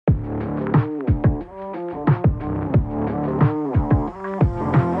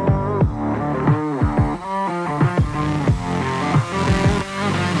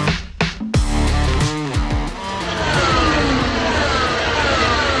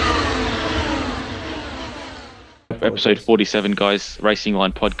episode 47, guys. Racing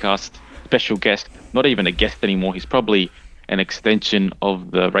Line podcast. Special guest. Not even a guest anymore. He's probably an extension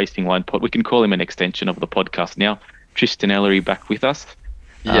of the Racing Line pod. We can call him an extension of the podcast now. Tristan Ellery back with us.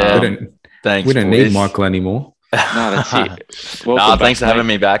 Yeah. We don't need Michael anymore. No, that's it. Welcome back, thanks for having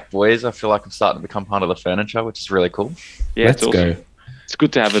me back, boys. I feel like I'm starting to become part of the furniture, which is really cool. Yeah, Let's awesome. go. It's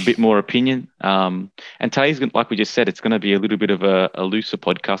good to have a bit more opinion. And today's, like we just said, it's going to be a little bit of a looser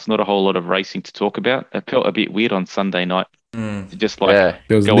podcast. Not a whole lot of racing to talk about. It felt a bit weird on Sunday night to just go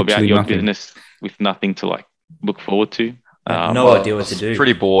about your business with nothing to look forward to. No idea what to do.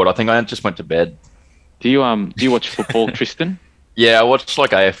 Pretty bored. I think I just went to bed. Do you watch football, Tristan? Yeah, I watched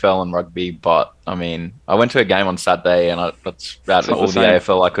AFL and rugby, but I mean, I went to a game on Saturday, and that's about all the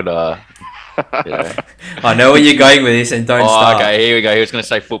AFL I could. I know where you're going with this, and don't start. Okay, here we go. He was going to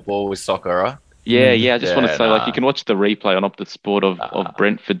say football with soccer, right? Yeah. I just want to say, you can watch the replay on Optus Sport of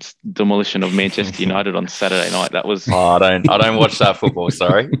Brentford's demolition of Manchester United on Saturday night. That was. I don't watch that football.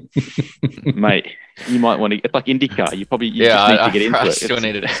 Sorry, mate. You might want to. It's like IndyCar. You just need to get into it. I still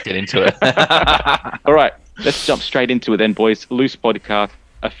need to just get into it. All right, let's jump straight into it then, boys. Loose podcast.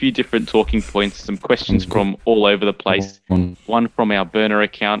 A few different talking points. Some questions from all over the place. One from our burner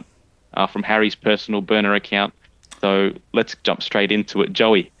account. From Harry's personal burner account. So let's jump straight into it.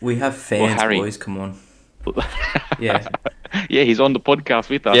 Joey. We have fans, boys. Come on. Yeah. Yeah, he's on the podcast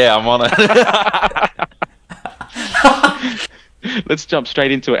with us. Yeah, I'm on it. Let's jump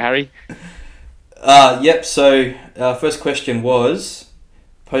straight into it, Harry. Yep. So first question was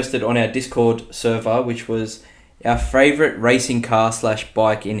posted on our Discord server, which was our favourite racing car /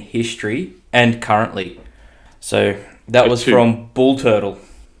 bike in history and currently. So that was from Bull Turtle.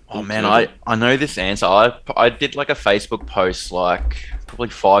 Oh man, I know this answer. I did a Facebook post probably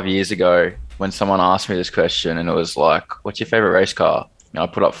 5 years ago when someone asked me this question, and it was what's your favorite race car? And I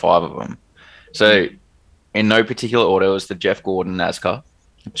put up 5 of them. So in no particular order, it was the Jeff Gordon NASCAR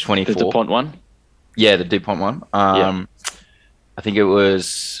 24. The DuPont one? Yeah, the DuPont one. I think it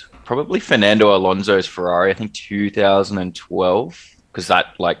was probably Fernando Alonso's Ferrari, I think 2012, because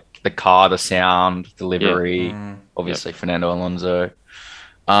that the car, the sound, the livery, obviously Fernando Alonso.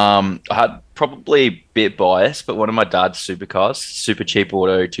 I had probably a bit biased, but one of my dad's supercars, Super Cheap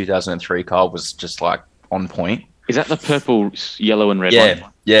Auto 2003 car, was just on point. Is that the purple, yellow, and red one?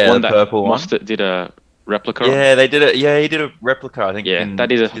 Yeah, one the purple one. Mustard did a replica. Yeah, they did it. Yeah, he did a replica. I think. Yeah,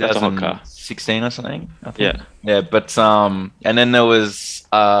 that's a hot car. 16 or something. I think. Yeah. Yeah, but and then there was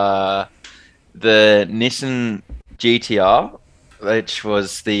the Nissan GTR, which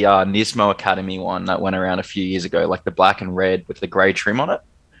was the Nismo Academy one that went around a few years ago, the black and red with the grey trim on it.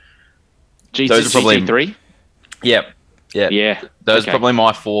 Those are probably GT3? Yeah. Those are probably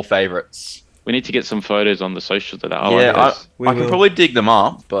my 4 favourites. We need to get some photos on the socials of that. I can probably dig them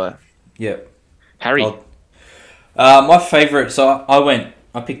up, but... Yeah. Harry? My favourite... So I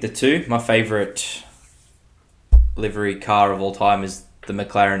picked the 2. My favourite livery car of all time is the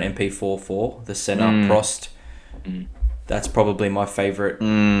McLaren MP44, the Senna Prost. That's probably my favourite.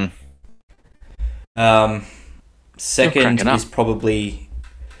 Second is probably...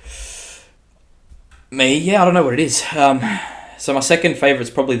 me, yeah, I don't know what it is. So my second favourite is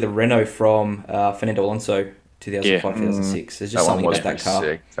probably the Renault from Fernando Alonso, 2005-2006. There's just something about that car.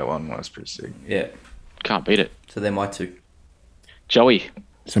 Sick. That one was pretty sick. Yeah. Can't beat it. So they're my 2. Joey.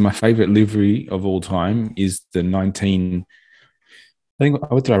 So my favourite livery of all time is the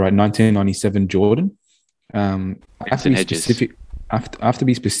 1997 Jordan. I have to be specific. I have to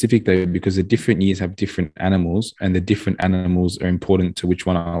be specific though, because the different years have different animals, and the different animals are important to which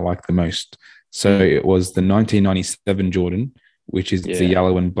one I like the most. So it was the 1997 Jordan, which is the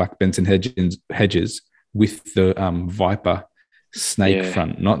yellow and black Benson hedges with the Viper snake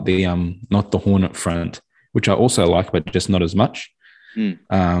front, not the Hornet front, which I also like, but just not as much.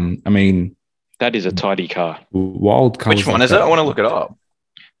 I mean, that is a tidy car. Wild colours. Which one is it? I want to look it up.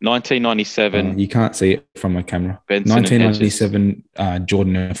 1997. You can't see it from my camera. Benson 1997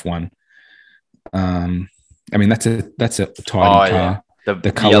 Jordan F1. I mean, that's a tidy car. Yeah.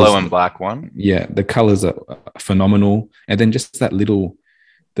 The colours, yellow and black one. Yeah, the colors are phenomenal, and then just the little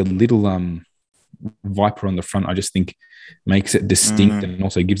Viper on the front, I just think makes it distinct and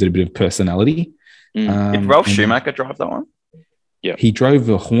also gives it a bit of personality. Did Ralph Schumacher drive that one? Yeah, he drove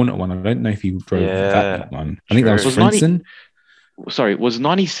the Hornet one. I don't know if he drove that one. I think that was Frentzen. Was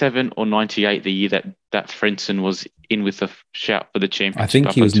 97 or 98 the year that Frentzen was in with a shout for the championship? I think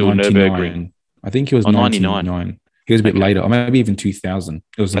he was 99. I think he was 99. He was a bit later, or maybe even 2000.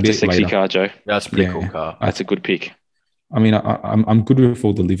 It was a bit later. That's a sexy car, Joe. That's a pretty cool car. That's a good pick. I mean, I'm good with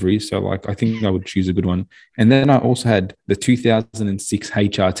all the liveries, so I think I would choose a good one. And then I also had the 2006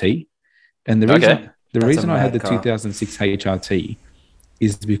 HRT, and the The That's reason a I had the mad car. 2006 HRT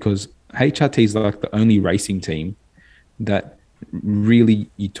is because HRT is like the only racing team that really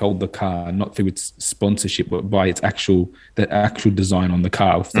you told the car not through its sponsorship but by its actual design on the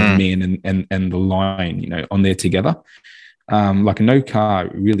car with the man and the line, you know, on there together. Like no car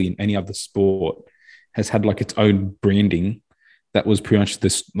really in any other sport has had like its own branding that was pretty much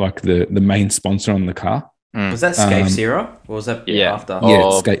this like the main sponsor on the car. Was that Scape's era, or was that after?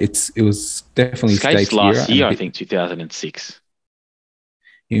 Yeah, it was definitely Scape's Scape's last era, year, I think 2006.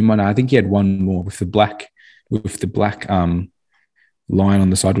 I think he had one more with the black line on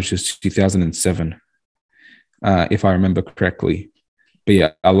the side, which is 2007, if I remember correctly. But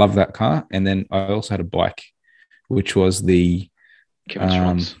yeah, I love that car. And then I also had a bike, which was the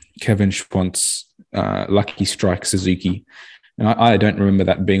Kevin Schwantz Lucky Strike Suzuki. And I don't remember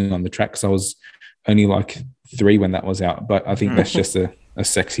that being on the track because I was only like 3 when that was out. But I think that's just a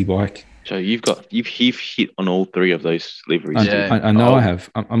sexy bike. So you've hit on all 3 of those liveries. I know I have.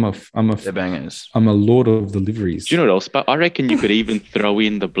 They're bangers. I'm a lord of the liveries. Do you know what else? But I reckon you could even throw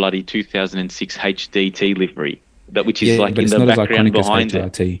in the bloody 2006 HDT livery, which is like in the background behind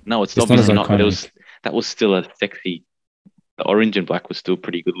it. No, it's obviously not. But that was still a sexy. The orange and black was still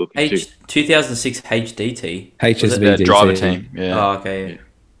pretty good looking too. 2006 HDT. HSVT. The driver team. Yeah. Oh, okay.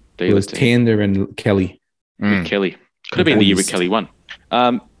 Yeah. It was Tander and Kelly. Kelly. Could have been the year with Kelly won.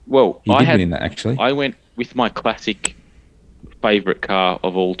 Well, I had in that actually. I went with my classic favorite car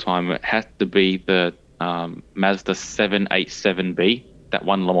of all time. It has to be the Mazda 787B that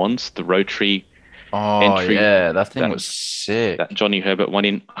won Le Mans, the rotary entry. Yeah, that thing was sick. That Johnny Herbert won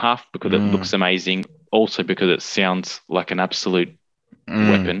in half because it looks amazing, also because it sounds like an absolute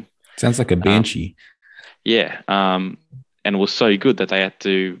weapon. Sounds like a Banshee. And it was so good that they had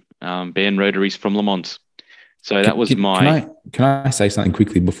to ban rotaries from Le Mans. So that was Can I say something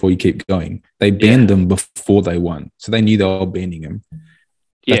quickly before you keep going? They banned them before they won. So they knew they were banning them.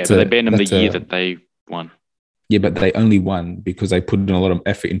 But they banned them the year that they won. Yeah, but they only won because they put in a lot of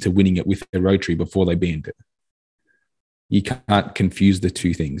effort into winning it with their rotary before they banned it. You can't confuse the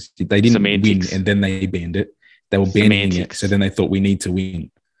two things. They didn't win and then they banned it. They were banning it, so then they thought we need to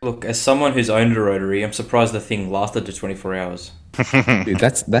win. Look, as someone who's owned a rotary, I'm surprised the thing lasted to 24 hours. Dude,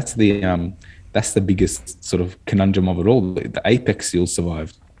 that's the biggest sort of conundrum of it all. The Apex seals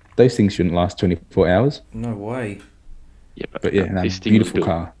survived. Those things shouldn't last 24 hours. No way. Yeah, but beautiful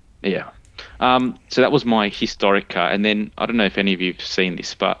car. Yeah. So that was my historic car. And then, I don't know if any of you have seen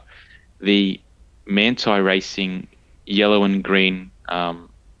this, but the Manti Racing yellow and green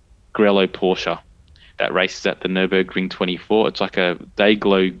Grello Porsche that races at the Nürburgring 24. It's like a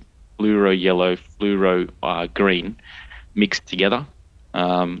day-glow fluoro yellow, fluoro green mixed together.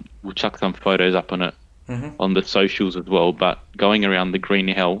 We'll chuck some photos up on it on the socials as well. But going around the green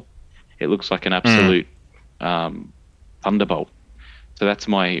hell, it looks like an absolute thunderbolt. So that's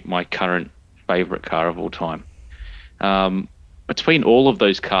my current favourite car of all time. Between all of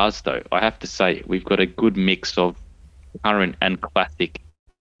those cars, though, I have to say we've got a good mix of current and classic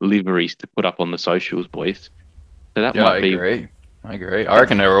liveries to put up on the socials, boys. So that might be. I agree. I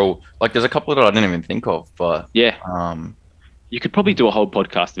reckon they're all like. There's a couple that I didn't even think of, but you could probably do a whole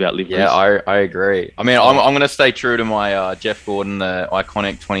podcast about liveries. Yeah, I agree. I mean, I'm going to stay true to my Jeff Gordon, the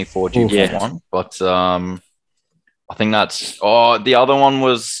iconic 24 GP1, but I think that's. Oh, the other one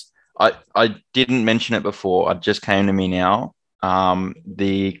was I didn't mention it before. It just came to me now.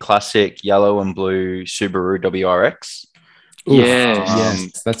 The classic yellow and blue Subaru WRX.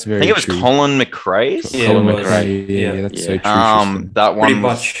 Yes, that's very. I think it was true. Colin McRae's. Yeah, Colin McRae. Yeah, that's so true. That one pretty was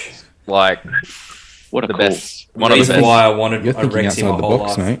much like what the a best. One of the best. Why I wanted You're thinking outside the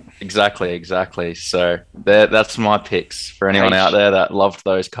box, mate. Exactly. So that's my picks for anyone out there that loved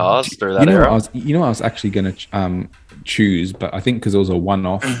those cars through that era. I was actually going to choose, but I think because it was a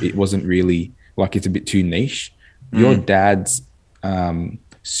one-off, it wasn't really like it's a bit too niche. Your dad's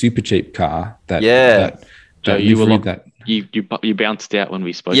super cheap car you bounced out when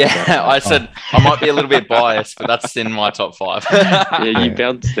we spoke. Yeah, about I said I might be a little bit biased, but that's in my top 5. You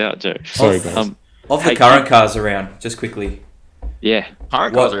bounced out, Joe. Sorry, guys. Of the current cars around, just quickly. Yeah,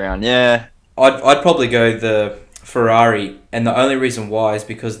 current cars around. Yeah, I'd probably go the Ferrari, and the only reason why is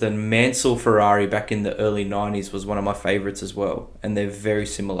because the Mansell Ferrari back in the early 90s was one of my favorites as well, and they're very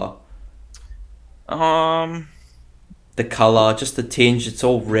similar. The color, just the tinge, it's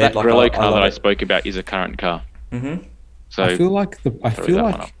all red. That like Grello car that I spoke about is a current car. Mm-hmm. So I feel like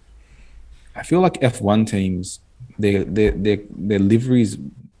F1 teams, their liveries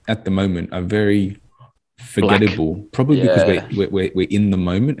at the moment are very forgettable. Black. Probably because we're in the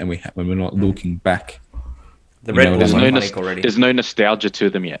moment and we're not looking back. The Red Bulls are iconic already. There's no nostalgia to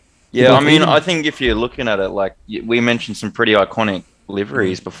them yet. Yeah, Like, I mean, even- I think if you're looking at it, like we mentioned some pretty iconic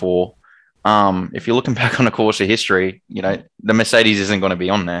liveries before. If you're looking back on the course of history, the Mercedes isn't going to be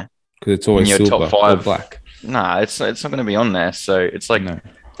on there because it's in always your silver top or five. black. Nah, it's not going to be on there. So it's like No.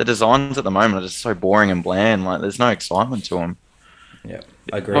 the designs at the moment are just so boring and bland. Like there's no excitement to them. Yeah,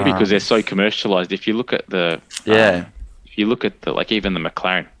 I agree. Probably because they're so commercialized. If you look at like even the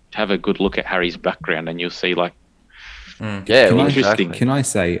McLaren, have a good look at Harry's background, and you'll see like Interesting. Can I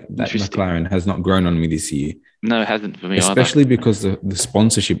say that McLaren has not grown on me this year? No, it hasn't for me Especially either. because the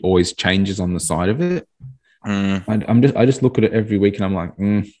sponsorship always changes on the side of it. I just look at it every week and I'm like,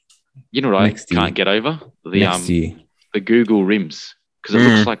 You know what I can't get over? The Google rims, because it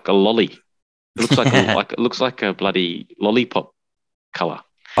looks like a lolly. It looks like a bloody lollipop color.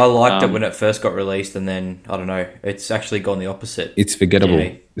 I liked it when it first got released, and then I don't know. It's actually gone the opposite. It's forgettable.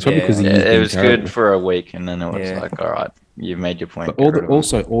 Yeah. It's probably because it was good for a week, and then it was like, all right, you've made your point. But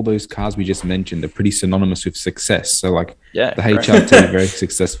all those cars we just mentioned are pretty synonymous with success. So like the correct. HRT very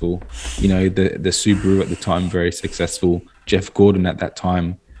successful. The Subaru at the time very successful. Jeff Gordon at that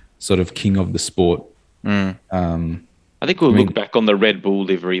time, sort of king of the sport. I think we'll look back on the Red Bull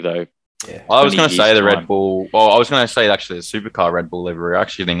livery though. Yeah. I was going to say the Red Bull. Well, I was going to say actually the supercar Red Bull livery. I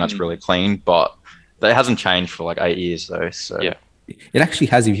actually think that's really clean, but that hasn't changed for like 8 years though. So yeah, it actually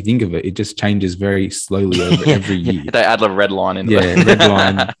has. If you think of it, it just changes very slowly over every year. They add a red line in. Red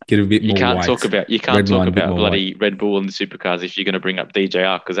line, get a bit more. You can't white. talk about bloody Red Bull and the supercars if you're going to bring up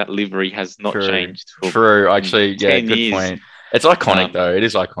DJR, because that livery has not changed. True, actually, good years. point. It's iconic though. It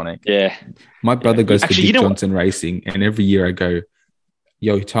is iconic. Yeah. My brother goes to Dick Johnson Racing, and every year I go,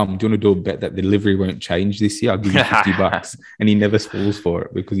 yo, Tom, do you want to do a bet that the livery won't change this year? I'll give you $50. And he never falls for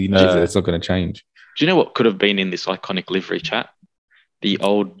it because he knows that it's not going to change. Do you know what could have been in this iconic livery, chat? The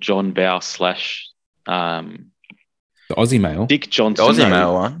old John Bow / the Aussie Mail. Dick Johnson. The Aussie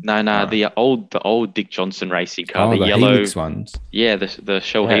Mail one? No, the old Dick Johnson racing car. The yellow Helix ones. Yeah, the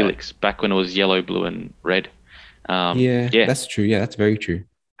Shell Helix, back when it was yellow, blue, and red. That's true. Yeah, that's very true.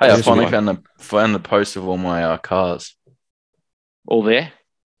 Hey, I finally found the post of all my cars. All there?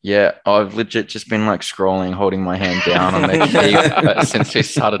 Yeah, I've legit just been like scrolling, holding my hand down on their key since we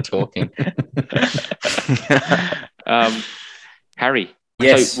started talking. Harry,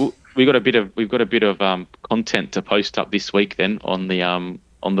 yes, so we've got a bit of content to post up this week then on the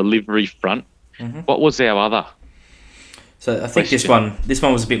livery front. Mm-hmm. What was our other? So I think this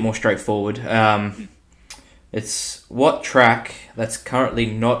one was a bit more straightforward. It's what track that's currently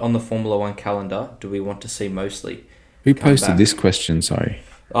not on the Formula One calendar do we want to see mostly? Who posted this question? Sorry.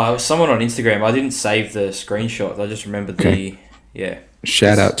 It was someone on Instagram. I didn't save the screenshot. I just remembered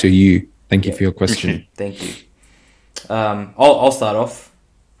Shout out to you. Thank you for your question. Thank you. I'll start off.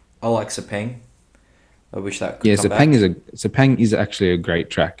 I like Sepang. I wish that could come back. Sepang is actually a great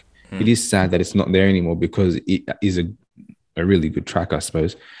track. It is sad that it's not there anymore because it is a really good track, I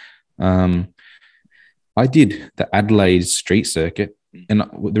suppose. I did the Adelaide street circuit, and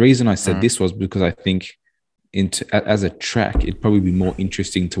the reason I said this was because I think as a track, it'd probably be more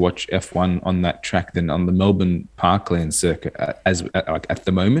interesting to watch F1 on that track than on the Melbourne Parkland circuit at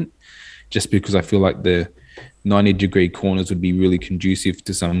the moment, just because I feel like the 90-degree corners would be really conducive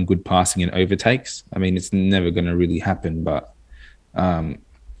to some good passing and overtakes. I mean, it's never going to really happen, but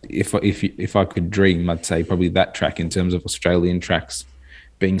if I could dream, I'd say probably that track in terms of Australian tracks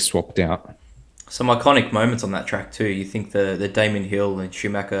being swapped out. Some iconic moments on that track too. You think the Damon Hill and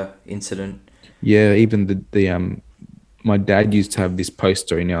Schumacher incident. Yeah, even the my dad used to have this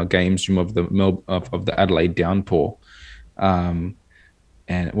poster in our games room of the Adelaide downpour. And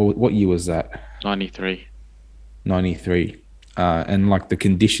what year was that? 93. And like the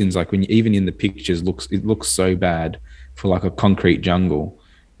conditions, like when even in the pictures, it looks so bad for like a concrete jungle.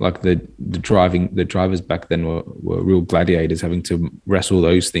 Like the drivers back then were real gladiators, having to wrestle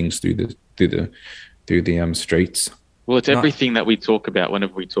those things through the streets. Well, it's everything that we talk about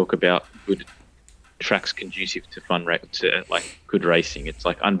whenever we talk about good tracks conducive to good racing. It's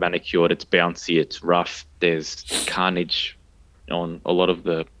like unmanicured, it's bouncy, it's rough. There's carnage on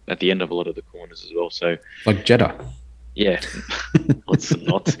at the end of a lot of the corners as well. So like Jeddah. Yeah, what's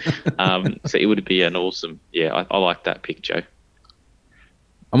not? So it would be an awesome. Yeah, I like that pick, Joe.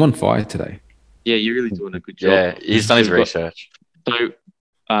 I'm on fire today. Yeah, you're really doing a good job. Yeah, he's done his research. So,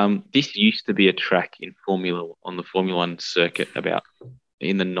 this used to be a track on the Formula One circuit about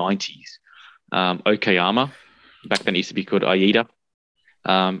in the 90s. Okayama, back then it used to be called Aida,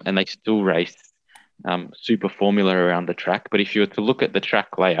 and they still race Super Formula around the track. But if you were to look at the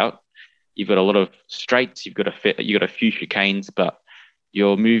track layout, you've got a lot of straights, you've got a few chicanes, but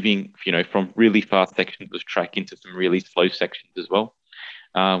you're moving, from really fast sections of track into some really slow sections as well.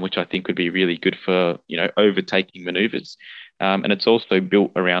 which I think would be really good for, overtaking maneuvers. And it's also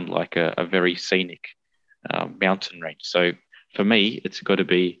built around like a very scenic mountain range. So for me, it's got to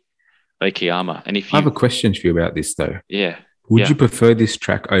be Okayama. And if I have a question for you about this though. Yeah. Would you prefer this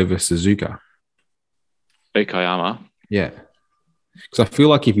track over Suzuka? Okayama? Yeah. Because I feel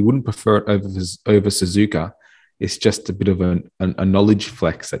like if you wouldn't prefer it over Suzuka, it's just a bit of a knowledge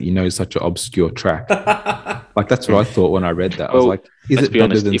flex that such an obscure track. Like that's what I thought when I read that. I was like, is it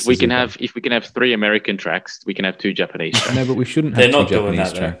better than if Suzuka? we can have 3 American tracks, we can have 2 Japanese tracks. No, but we shouldn't have 2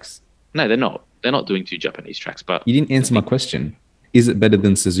 Japanese tracks. No, they're not. They're not doing 2 Japanese tracks. But you didn't answer my question. Is it better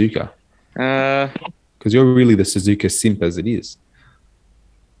than Suzuka? Because you're really the Suzuka simp as it is.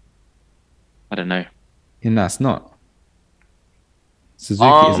 I don't know. And that's not.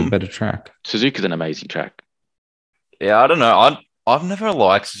 Suzuki is a better track. Suzuka's an amazing track. Yeah, I don't know. I've never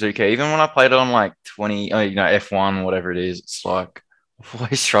liked Suzuka. Even when I played it on like F1, whatever it is, it's like I've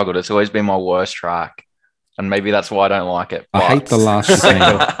always struggled. It's always been my worst track. And maybe that's why I don't like it. I hate the last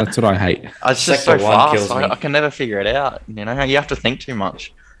chicane. That's what I hate. It's just so fast. I can never figure it out. You have to think too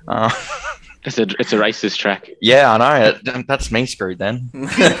much. It's a racist track. Yeah, I know. That's me screwed then.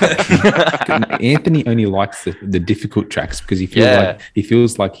 Anthony only likes the difficult tracks because he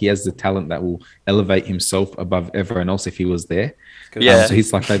feels like he has the talent that will elevate himself above everyone else if he was there. Yeah. So his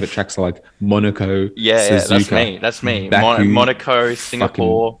favorite tracks are like Monaco, Suzuka, that's me. Baku, Monaco,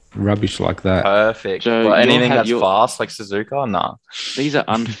 Singapore. Rubbish like that. Perfect. Joe, but anything that's fast like Suzuka, nah. These are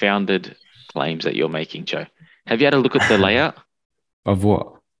unfounded claims that you're making, Joe. Have you had a look at the layout? Of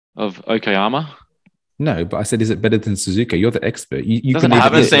what? Of Okayama? No, but I said, is it better than Suzuka? You're the expert. I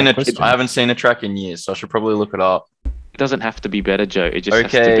haven't seen a track in years, so I should probably look it up. It doesn't have to be better, Joe. It just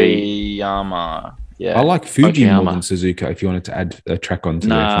has to be Okayama. Yeah. I like Fuji more than Suzuka if you wanted to add a track onto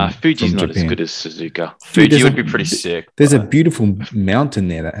there. Fuji's not as good as Suzuka. Fuji would be pretty sick. There's a beautiful mountain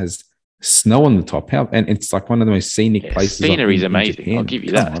there that has snow on the top. And it's like one of the most scenic places. Scenery is amazing. I'll give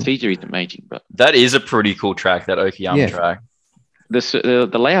you that. Scenery is amazing. But that is a pretty cool track, that Okayama track. The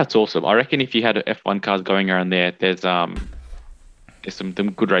layout's awesome. I reckon if you had F1 cars going around there, there's some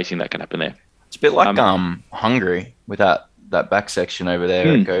good racing that can happen there. It's a bit like Hungary with that back section over there.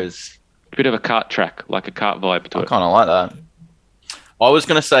 It goes a bit of a kart track, like a kart vibe to it. I kind of like that. I was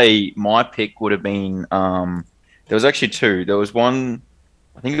going to say my pick would have been there was actually 2. There was one,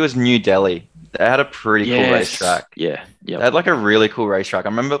 I think it was New Delhi. They had a pretty cool racetrack. Yeah. They had like a really cool racetrack. I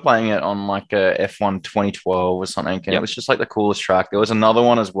remember playing it on like a F1 2012 or something. And it was just like the coolest track. There was another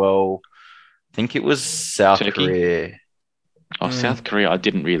one as well. I think it was South Korea. Oh, South Korea, I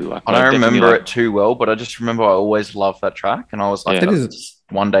didn't really like. I don't remember it too well, but I just remember I always loved that track. And I was like,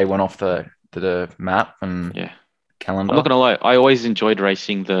 one day went off the map and calendar. I'm not going to lie. I always enjoyed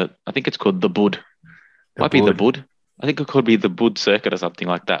racing I think it's called the Bud. Might be the Bud. I think it could be the Bud circuit or something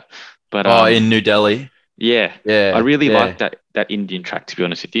like that. But in New Delhi. Yeah. I really liked that Indian track, to be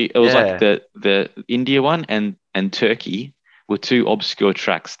honest with you. It was like the India one and Turkey were 2 obscure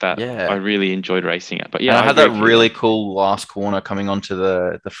tracks that I really enjoyed racing at. But I had that really cool last corner coming onto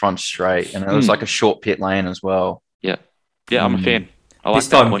the front straight, and it was like a short pit lane as well. Yeah. Yeah, I'm a fan. I like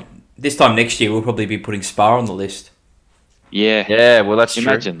that point. This time next year, we'll probably be putting Spa on the list. Yeah. Yeah, well, that's true.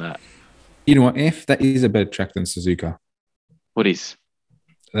 Imagine that. You know what? That is a better track than Suzuka. What is?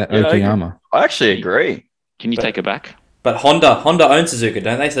 That Okayama. I actually agree. Can you take it back? But Honda owns Suzuka,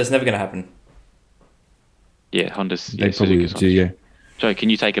 don't they? So that's never going to happen. Yeah, Honda's. They probably do, yeah. Joe, can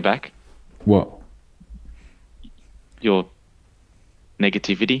you take it back? What? Your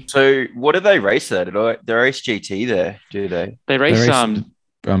negativity. So, what do they race there? They race GT there, do they? They race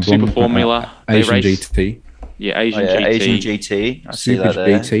Super Formula. Asian GT. Yeah, Asian GT. I see that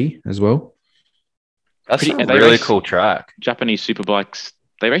there. GT as well. That's a really cool track. Japanese superbikes.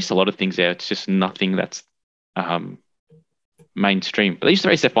 They race a lot of things there. It's just nothing that's mainstream. But they used to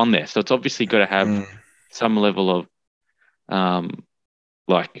race F1 there, so it's obviously got to have some level of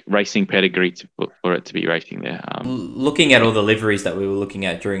like racing pedigree for it to be racing there. Looking at all the liveries that we were looking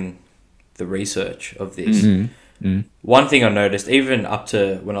at during the research of this, one thing I noticed, even up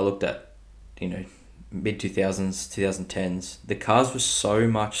to when I looked at, mid 2000s, 2010s, the cars were so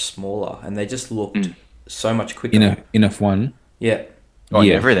much smaller and they just looked so much quicker. In F1? Yeah.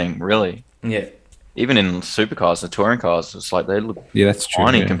 Everything, really. Yeah. Even in supercars, the touring cars, it's like they look that's true,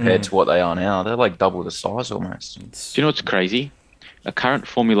 tiny compared to what they are now. They're like double the size almost. Do you know what's crazy? A current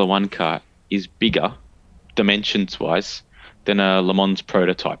Formula One car is bigger, dimensions-wise, than a Le Mans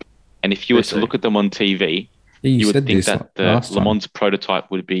prototype. And if you were to look at them on TV, you would think that the Le Mans prototype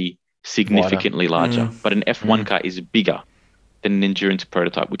would be significantly larger. But an F1 car is bigger than an endurance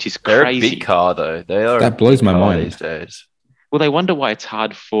prototype, which is crazy. They're a big car, though. They are. That blows my mind these days. Well, they wonder why it's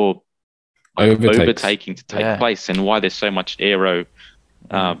hard for overtaking to take place and why there's so much aero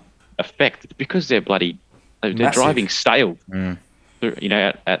effect. It's because they're driving stale,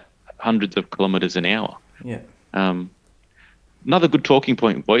 at hundreds of kilometers an hour. Yeah. Another good talking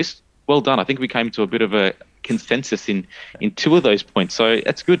point, boys. Well done. I think we came to a bit of a consensus in two of those points. So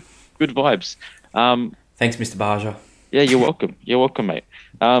that's good. Good vibes. Thanks, Mr. Baja. Yeah, you're welcome. You're welcome, mate.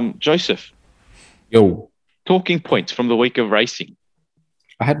 Joseph. Yo. Talking points from the week of racing.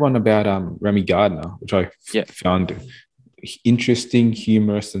 I had one about Remy Gardiner, which I found interesting,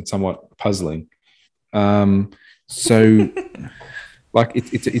 humorous, and somewhat puzzling. So like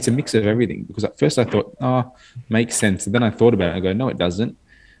it's a mix of everything, because at first I thought, makes sense. And then I thought about it. I go, no, it doesn't.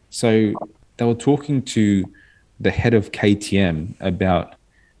 So they were talking to the head of KTM about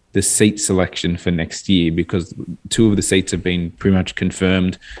the seat selection for next year, because two of the seats have been pretty much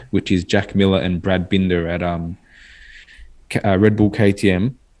confirmed, which is Jack Miller and Brad Binder at Red Bull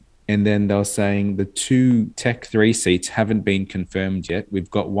KTM. And then they were saying the two Tech 3 seats haven't been confirmed yet. We've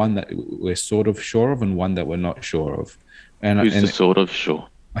got one that we're sort of sure of and one that we're not sure of. Who's the sort of sure?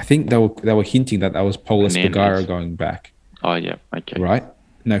 I think they were hinting that was Paul Espargaro going back. Oh, yeah. Okay. Right?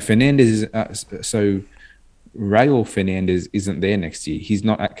 No, Fernandez is... so Raul Fernandez isn't there next year. He's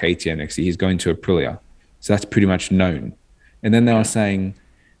not at KTM next year. He's going to Aprilia. So that's pretty much known. And then they were saying,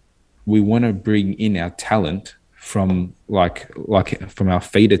 we want to bring in our talent from from our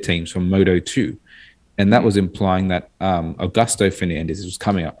feeder teams from Moto 2. And that was implying that Augusto Fernandez was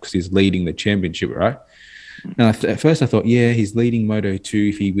coming up because he's leading the championship, right? And at first I thought, he's leading Moto 2.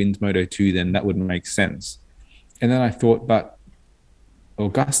 If he wins Moto 2, then that would make sense. And then I thought, but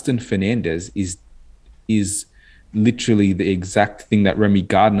Augustin Fernandez is literally the exact thing that Remy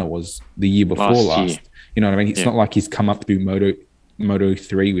Gardiner was the year before last. You know what I mean? It's not like he's come up through Moto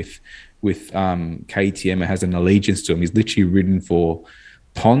 3 with KTM. It has an allegiance to him. He's literally ridden for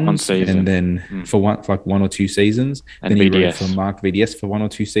Pons and then for one or two seasons. And then he VDS. rode for Mark VDS for 1 or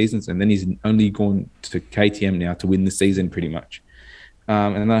 2 seasons. And then he's only gone to KTM now to win the season pretty much.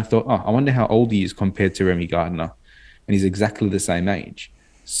 And then I thought, I wonder how old he is compared to Remy Gardiner. And he's exactly the same age.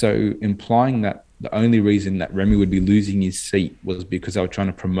 So implying that the only reason that Remy would be losing his seat was because they were trying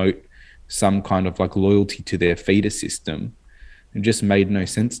to promote some kind of loyalty to their feeder system. It just made no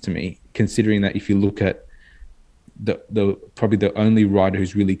sense to me, considering that if you look at the probably the only rider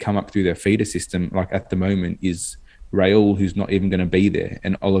who's really come up through their feeder system at the moment is Raul, who's not even going to be there,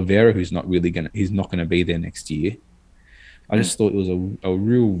 and Oliveira, he's not going to be there next year. I just thought it was a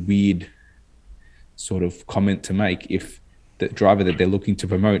real weird sort of comment to make if the driver that they're looking to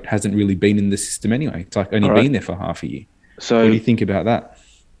promote hasn't really been in the system anyway. It's only been there for half a year. So what do you think about that?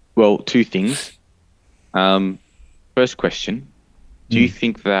 Well, two things. First question, do you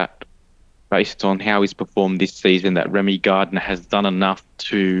think that based on how he's performed this season that Remy Gardiner has done enough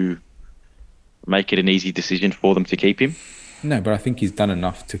to make it an easy decision for them to keep him? No, but I think he's done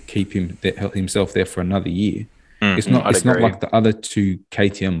enough to keep himself there for another year. It's not like the other two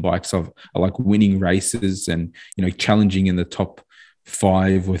KTM bikes are winning races and challenging in the top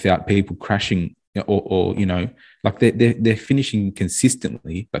 5 without people crashing or they're finishing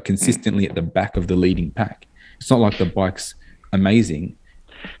consistently, but consistently at the back of the leading pack. It's not like the bike's amazing.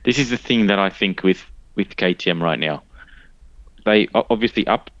 This is the thing that I think with KTM right now. They obviously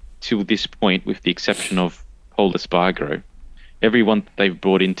up till this point, with the exception of Paul Espargaro, everyone they've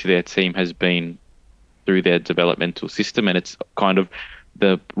brought into their team has been through their developmental system, and it's kind of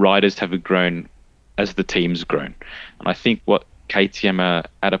the riders have grown as the team's grown. And I think what KTM are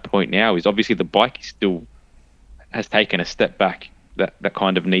at a point now is obviously the bike still has taken a step back that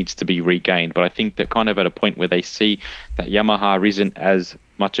kind of needs to be regained. But I think they're kind of at a point where they see that Yamaha isn't as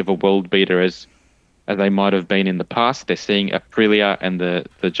much of a world beater as they might have been in the past. They're seeing Aprilia and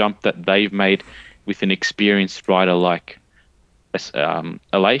the jump that they've made with an experienced rider like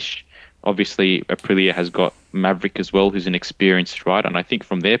Aleix. Obviously, Aprilia has got Maverick as well, who's an experienced rider. And I think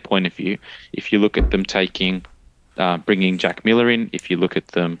from their point of view, if you look at them bringing Jack Miller in, if you look at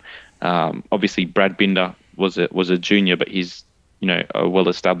them, obviously Brad Binder was a junior, but he's a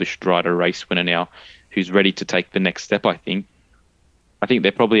well-established rider, race winner now, who's ready to take the next step. I think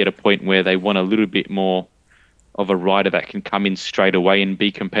they're probably at a point where they want a little bit more of a rider that can come in straight away and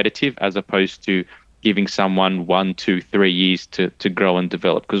be competitive, as opposed to giving someone 1, 2, 3 years to grow and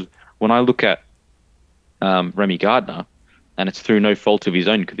develop. Because when I look at Remy Gardiner, and it's through no fault of his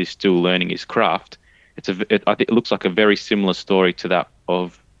own because he's still learning his craft, I think it looks like a very similar story to that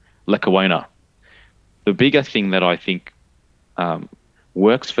of Lecuona. The bigger thing that I think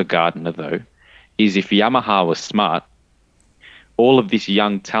works for Gardiner, though, is if Yamaha was smart, all of this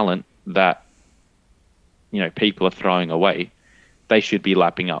young talent that people are throwing away they should be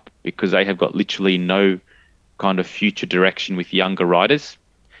lapping up because they have got literally no kind of future direction with younger riders.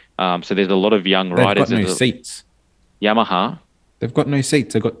 So there's a lot of young riders. They've got no seats. Yamaha. They've got no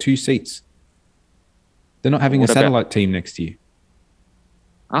seats. They've got 2 seats. They're not having a satellite team next year.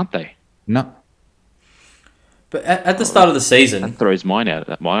 Aren't they? No. But at the start of the season... That throws my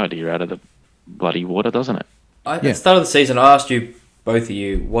idea out of the bloody water, doesn't it? At the start of the season, I asked you, both of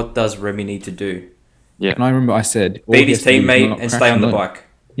you, what does Remy need to do? Yeah. And I remember I said... Beat his teammate and stay on the bike.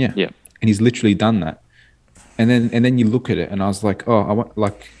 Yeah. And he's literally done that. And then you look at it and I was like,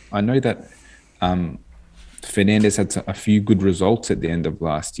 I know that Fernandez had a few good results at the end of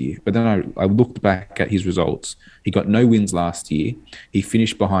last year, but then I looked back at his results. He got no wins last year. He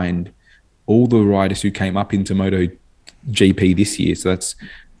finished behind all the riders who came up into MotoGP this year. So that's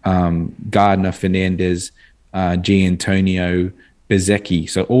Gardiner, Fernandez, Gianantonio, Bezzecchi.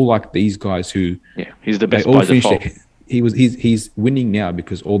 So all like these guys who he's the best by default. He's winning now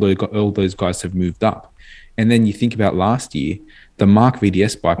because all those guys have moved up. And then you think about last year, the Mark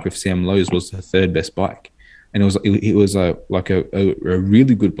VDS bike with Sam Lowes was the 3rd best bike, and it was a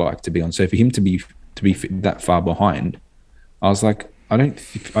really good bike to be on. So for him to be that far behind, I was like, I don't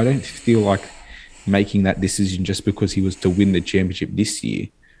feel like making that decision just because he was to win the championship this year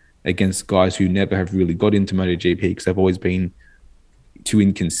against guys who never have really got into MotoGP because they've always been too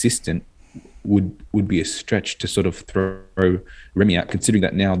inconsistent. Would be a stretch to sort of throw Remy out, considering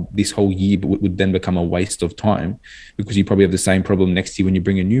that now this whole year would then become a waste of time because you probably have the same problem next year when you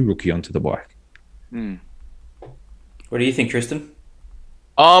bring a new rookie onto the bike. What do you think, Tristan?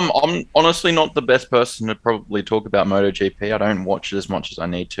 I'm honestly not the best person to probably talk about MotoGP. I don't watch it as much as I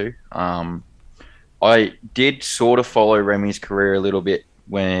need to. I did sort of follow Remy's career a little bit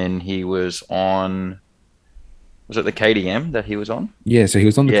when he was on... Was it the KTM that he was on? Yeah, so he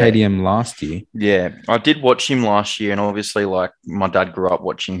was on the KTM last year. Yeah, I did watch him last year, and obviously, like, my dad grew up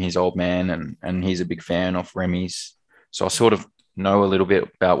watching his old man, and he's a big fan of Remy's. So I sort of know a little bit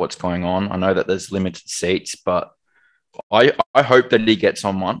about what's going on. I know that there's limited seats, but I hope that he gets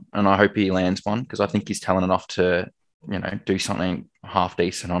on one, and I hope he lands one because I think he's talented enough to, do something half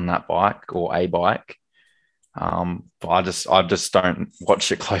decent on that bike or a bike. But I just don't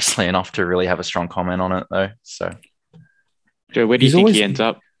watch it closely enough to really have a strong comment on it, though. So, Joe, where do you think he ends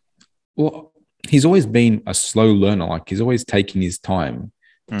up? Well, he's always been a slow learner. Like he's always taking his time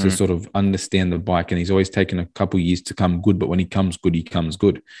to sort of understand the bike, and he's always taken a couple of years to come good. But when he comes good, he comes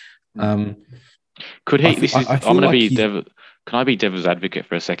good. Could he? Can I be devil's advocate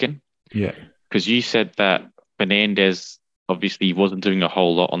for a second? Yeah, because you said that Fernandez. Obviously, he wasn't doing a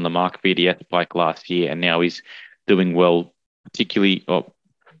whole lot on the Mark VDS bike last year, and now he's doing well,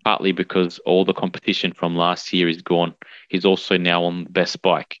 partly because all the competition from last year is gone. He's also now on the best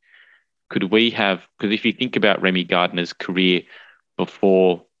bike. Could we have, because if you think about Remy Gardiner's career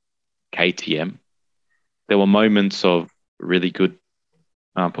before KTM, there were moments of really good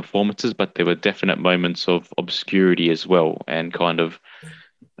performances, but there were definite moments of obscurity as well and kind of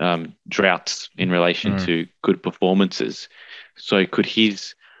droughts in relation to good performances. So could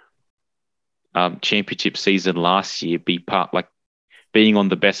his championship season last year be being on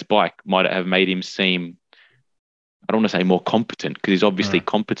the best bike might have made him seem, I don't want to say more competent because he's obviously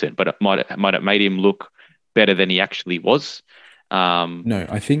competent, but it might have made him look better than he actually was. No,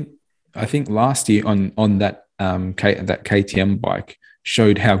 I think last year on that that KTM bike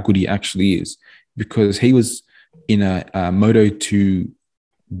showed how good he actually is because he was in a Moto2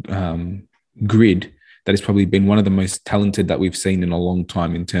 grid that has probably been one of the most talented that we've seen in a long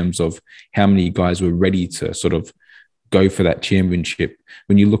time in terms of how many guys were ready to sort of go for that championship.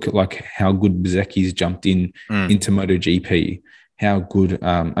 When you look at like how good Bezzecchi's jumped into MotoGP, how good,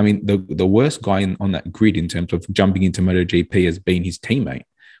 the worst guy on that grid in terms of jumping into MotoGP has been his teammate,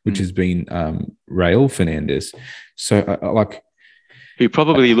 which has been Raul Fernandez. So who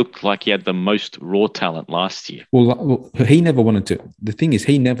probably looked like he had the most raw talent last year. Well, he never wanted to. The thing is,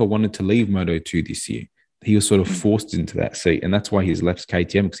 he never wanted to leave Moto2 this year. He was sort of forced into that seat, and that's why he's left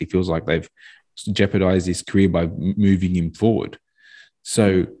KTM because he feels like they've jeopardized his career by moving him forward.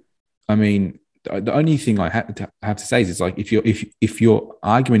 So, I mean, the only thing I have to say is like if your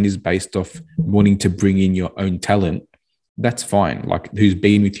argument is based off wanting to bring in your own talent, that's fine. Like who's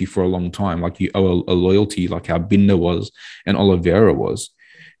been with you for a long time, like you owe a loyalty, like how Binder was and Oliveira was.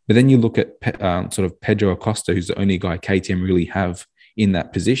 But then you look at sort of Pedro Acosta, who's the only guy KTM really have in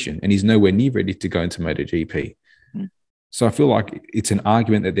that position, and he's nowhere near ready to go into MotoGP. So I feel like it's an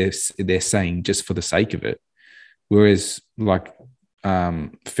argument that they're saying just for the sake of it. Whereas like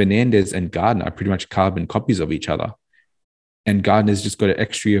Fernandez and Gardiner are pretty much carbon copies of each other, and Gardiner's just got an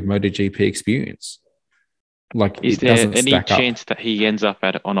extra of MotoGP experience. Like, Is it there doesn't any stack chance up. that he ends up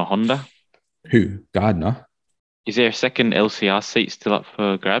on a Honda? Who? Gardner? Is there a second LCR seat still up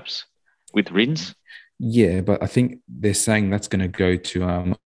for grabs with Rins? Yeah, but I think they're saying that's going to go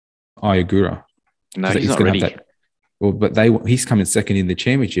to Ayagura. No, 'Cause he's not gonna ready. have that. Well, but he's coming second in the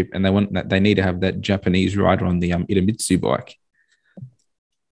championship, and they need to have that Japanese rider on the Idemitsu bike.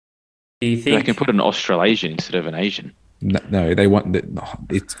 Do you They think? can put an Australasian instead of an Asian. No, they want that.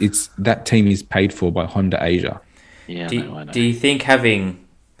 It's that team is paid for by Honda Asia. Yeah, I know. Do you think having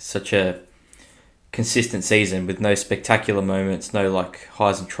such a consistent season with no spectacular moments, no like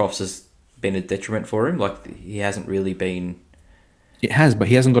highs and troughs, has been a detriment for him? Like he hasn't really been. It has, but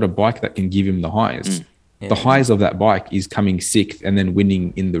he hasn't got a bike that can give him the highs. Yeah. The highs of that bike is coming sixth and then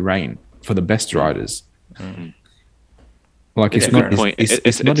winning in the rain for the best riders. Like, it's not a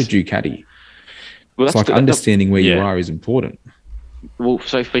Ducati. Well, It's like understanding where you are is important. Well,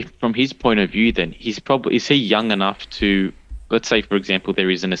 so from his point of view, then is he young enough to, let's say, for example, there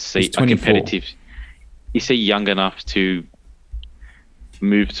isn't a competitive. Is he young enough to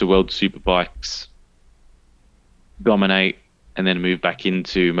move to World Superbikes, dominate, and then move back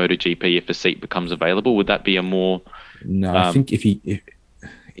into MotoGP if a seat becomes available? Would that be a more? No, I think if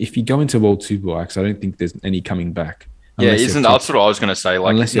you go into World Superbikes, I don't think there's any coming back. Yeah, that's what I was going to say.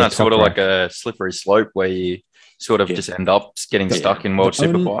 Like, isn't that sort of like a slippery slope where you sort of just end up getting stuck in World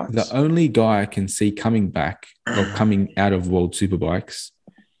Superbikes? The only guy I can see coming back or coming out of World Superbikes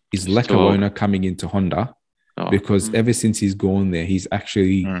is Lecuona coming into Honda, because ever since he's gone there, he's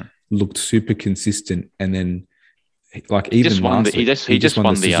actually looked super consistent. And then, like, even he just won the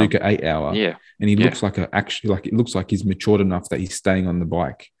Suzuka 8 Hour, and he looks like it looks like he's matured enough that he's staying on the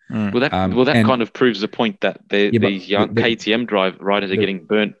bike. Well, that kind of proves the point that these young KTM riders are getting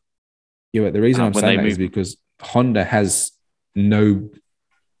burnt. Yeah, but the reason I'm saying that is because Honda has no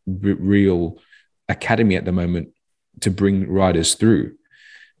real academy at the moment to bring riders through.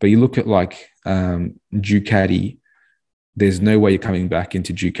 But you look at like Ducati, there's no way you're coming back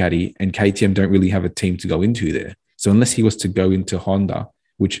into Ducati, and KTM don't really have a team to go into there. So unless he was to go into Honda,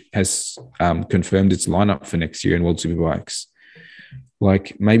 which has confirmed its lineup for next year in World Superbikes,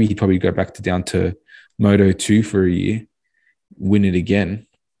 like maybe he'd probably go back down to Moto 2 for a year, win it again,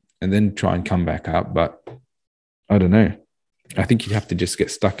 and then try and come back up. But I don't know. I think you'd have to just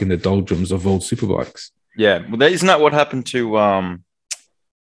get stuck in the doldrums of World Superbikes. Yeah. Well, isn't that what happened to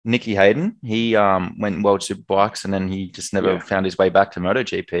Nicky Hayden? He went World Superbikes and then he just never found his way back to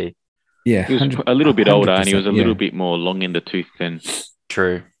MotoGP. Yeah. He was a little bit older and he was a little bit more long in the tooth than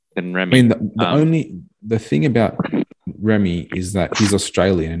Remy. I mean, the thing about Remy is that he's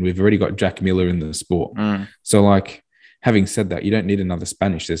Australian and we've already got Jack Miller in the sport. So, like, having said that, you don't need another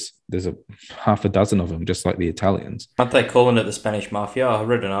Spanish. There's a half a dozen of them, just like the Italians. Aren't they calling it the Spanish Mafia? I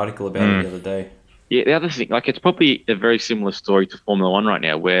read an article about it the other day. Yeah, the other thing, like, it's probably a very similar story to Formula One right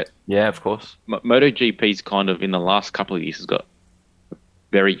now, where of course, MotoGP's kind of in the last couple of years has got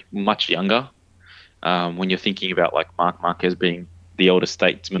very much younger. When you're thinking about like Marc Marquez being the older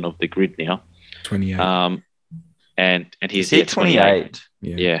statesman of the grid now, 28. And he's here 28.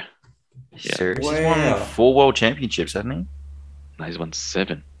 Yeah. Serious? Wow. He's won 4 world championships, hasn't he? No, he's won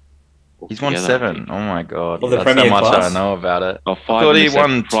 7. He's won 7. Oh my god! Well, that's how much class? I know about it. Oh, 5 I thought he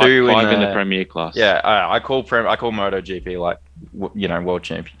won 2 in the Premier class. Yeah, I call MotoGP like world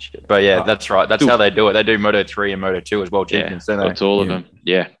championship. But yeah, that's right. That's how they do it. They do Moto 3 and Moto 2 as world champions. Don't they? That's all of them.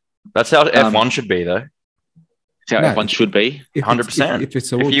 Yeah, that's how F1 should be, though. That's how F1 should be. 100%.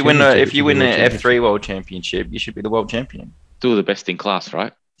 If you win the F3 world championship, you should be the world champion. Still the best in class,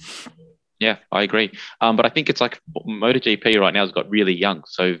 right? Yeah, I agree. But I think it's like MotoGP right now has got really young,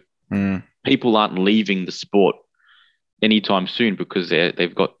 so people aren't leaving the sport anytime soon because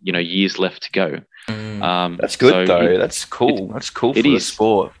they've got years left to go. That's good though. That's cool. That's cool for the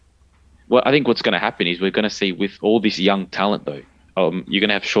sport. Well, I think what's going to happen is we're going to see with all this young talent though, you're going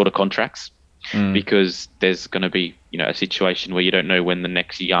to have shorter contracts because there's going to be a situation where you don't know when the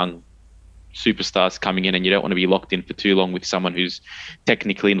next young superstars coming in, and you don't want to be locked in for too long with someone who's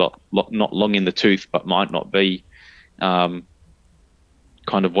technically not long in the tooth but might not be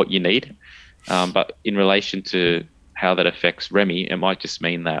kind of what you need. But in relation to how that affects Remy, it might just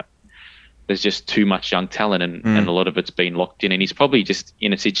mean that there's just too much young talent and a lot of it's been locked in, and he's probably just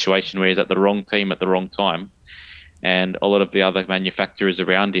in a situation where he's at the wrong team at the wrong time, and a lot of the other manufacturers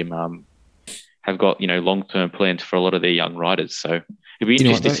around him have got long-term plans for a lot of their young riders. So it'll be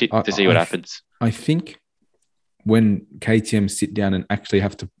interesting to see what happens. I think when KTM sit down and actually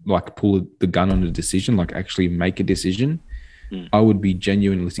have to like pull the gun on a decision, like actually make a decision, I would be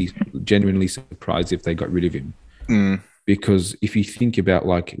genuinely surprised if they got rid of him. Because if you think about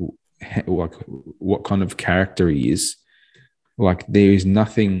like like what kind of character he is. Like there is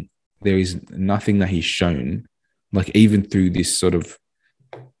nothing that he's shown, like even through this sort of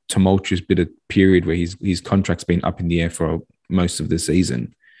tumultuous bit of period where his contract's been up in the air for most of the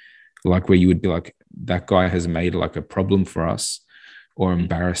season, like where you would be like, that guy has made like a problem for us or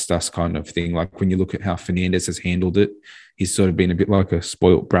embarrassed us kind of thing. Like when you look at how Fernandez has handled it, he's sort of been a bit like a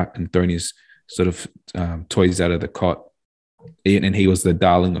spoilt brat and thrown his sort of toys out of the cot, and he was the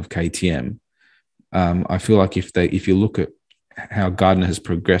darling of KTM. I feel like if you look at how Gardiner has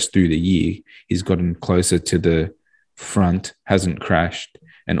progressed through the year, he's gotten closer to the front, hasn't crashed,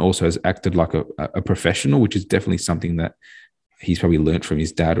 and also has acted like a professional, which is definitely something that he's probably learned from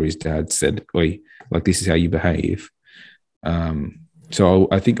his dad, or his dad said, "Oi, like this is how you behave." So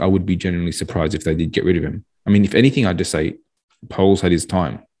I think I would be genuinely surprised if they did get rid of him. I mean, if anything, I'd just say Pole's had his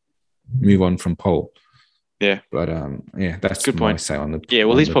time. Move on from Pole. Yeah. But that's good point. Say on the. Yeah,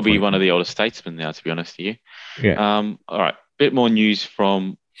 well, he's probably one of the older statesmen now, to be honest with you. Yeah. All right. Bit more news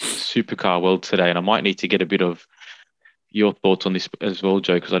from Supercar World today, and I might need to get a bit of your thoughts on this as well,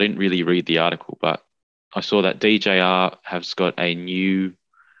 Joe, because I didn't really read the article, but I saw that DJR has got a new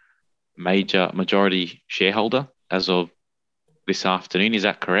majority shareholder as of this afternoon. Is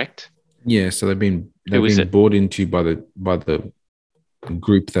that correct? Yeah, so they've been bought into by the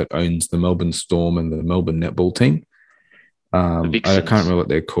group that owns the Melbourne Storm and the Melbourne netball team. I can't remember what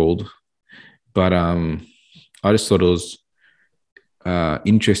they're called, but I just thought it was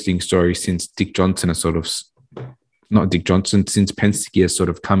interesting story since Dick Johnson has sort of, not Dick Johnson, since Penske has sort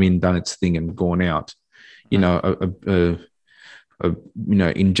of come in, done its thing and gone out. You know,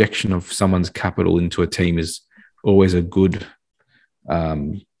 injection of someone's capital into a team is always a good,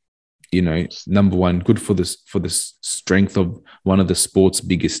 number one, good for the strength of one of the sport's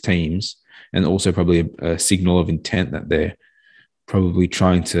biggest teams, and also probably a signal of intent that they're probably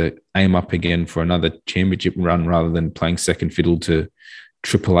trying to aim up again for another championship run rather than playing second fiddle to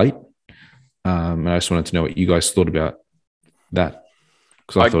Triple Eight. And I just wanted to know what you guys thought about that,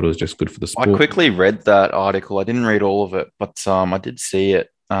 because I thought it was just good for the sport. I quickly read that article. I didn't read all of it, but I did see it.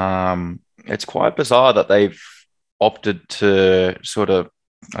 It's quite bizarre that they've opted to sort of,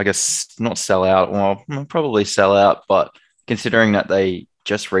 I guess, not sell out. Well, probably sell out, but considering that they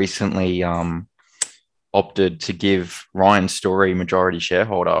just recently opted to give Ryan Story majority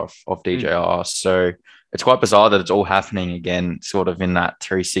shareholder of DJR. So it's quite bizarre that it's all happening again, sort of in that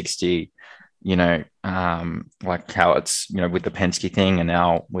 360, like how it's, with the Penske thing, and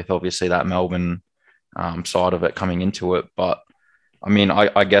now with obviously that Melbourne side of it coming into it. But I mean,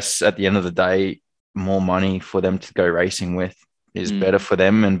 I guess at the end of the day, more money for them to go racing with is better for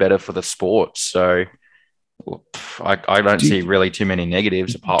them and better for the sport. So I don't see really too many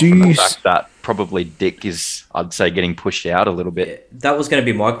negatives, apart from the fact that probably Dick is, I'd say, getting pushed out a little bit. That was going to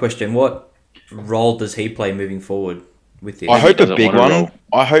be my question. What role does he play moving forward with this? I hope a big one.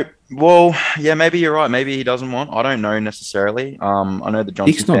 Well, yeah, maybe you're right. Maybe he doesn't want. I don't know necessarily. I know the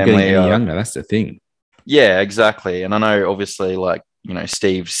Johnson Dick's not family, getting any younger. That's the thing. Yeah, exactly. And I know, obviously,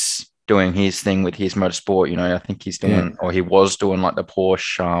 Steve's doing his thing with his motorsport. I think he's doing, or he was doing, like the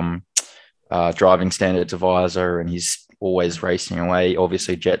Porsche driving standards advisor, and he's always racing away.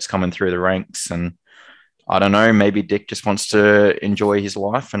 Obviously, Jet's coming through the ranks, and I don't know, maybe Dick just wants to enjoy his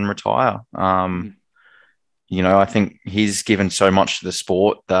life and retire. I think he's given so much to the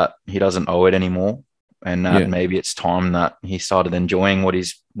sport that he doesn't owe it anymore, and that maybe it's time that he started enjoying what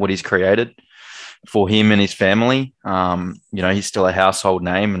he's created for him and his family. He's still a household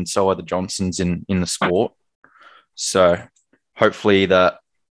name, and so are the Johnsons in the sport. So hopefully that,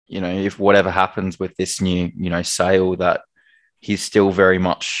 if whatever happens with this new, sale, that he's still very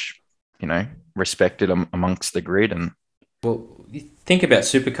much, respected amongst the grid. And well, you think about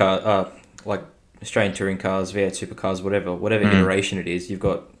supercar, like Australian touring cars, V8 supercars, whatever iteration it is. You've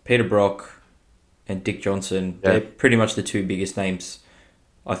got Peter Brock and Dick Johnson. Yeah. They're pretty much the two biggest names,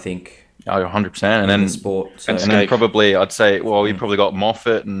 I think. Oh, 100%. And then the sport. So. And then probably, I'd say, well, you probably got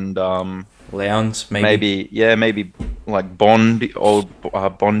Moffat and Lowndes, maybe. Maybe like Bondi,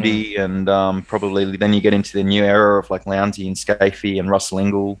 and probably then you get into the new era of like Lowndesy and Scafie and Russell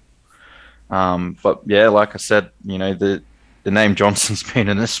Ingall. But yeah, like I said, the name Johnson's been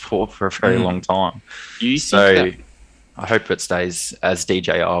in this sport for a very long time. So I hope it stays as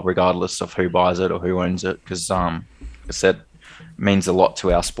DJR regardless of who buys it or who owns it, because like I said, it means a lot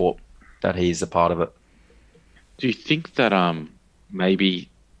to our sport that he's a part of it. Do you think that maybe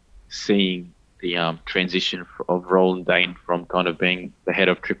seeing the transition of Roland Dane from kind of being the head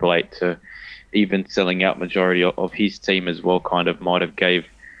of Triple Eight to even selling out majority of his team as well kind of might have gave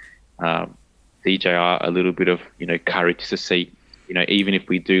DJR a little bit of, courage to see even if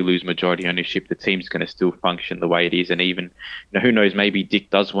we do lose majority ownership, the team's going to still function the way it is. And even, who knows, maybe Dick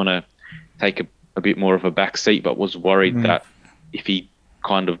does want to take a bit more of a back seat, but was worried that if he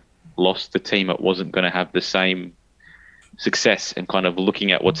kind of lost the team, it wasn't going to have the same success. And kind of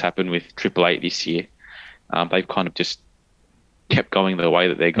looking at what's happened with Triple Eight this year, they've kind of just kept going the way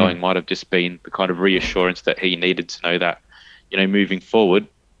that they're going. Might have just been the kind of reassurance that he needed to know that, moving forward,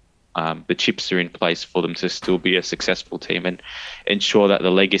 the chips are in place for them to still be a successful team and ensure that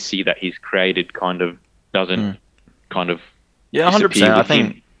the legacy that he's created kind of doesn't kind of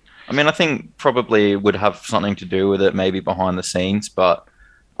 100%. I think probably would have something to do with it, maybe behind the scenes. But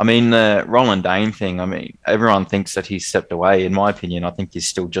I mean, the Roland Dane thing. I mean, everyone thinks that he's stepped away. In my opinion, I think he's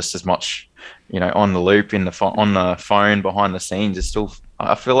still just as much, on the loop on the phone behind the scenes. Is still.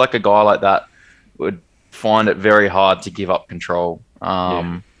 I feel like a guy like that would find it very hard to give up control.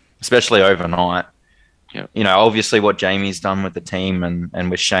 Especially overnight. Yeah. Obviously what Jamie's done with the team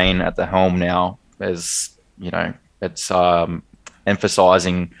and with Shane at the helm now is, it's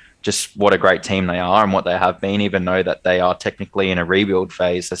emphasizing just what a great team they are and what they have been, even though that they are technically in a rebuild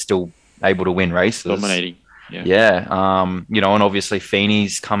phase, they're still able to win races. Dominating. Yeah. And obviously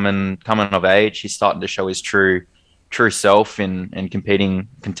Feeney's coming of age. He's starting to show his true self in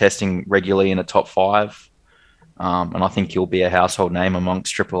contesting regularly in the top 5. And I think he'll be a household name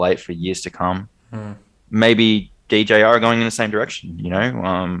amongst Triple Eight for years to come. Maybe DJR going in the same direction,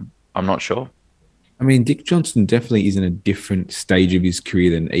 I'm not sure. I mean, Dick Johnson definitely is in a different stage of his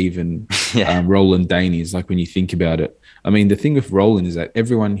career than even Roland Dane is, like when you think about it. I mean, the thing with Roland is that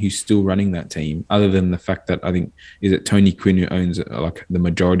everyone who's still running that team, other than the fact that I think, is it Tony Quinn who owns like the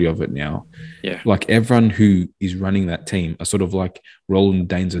majority of it now? Yeah. Like everyone who is running that team are sort of like Roland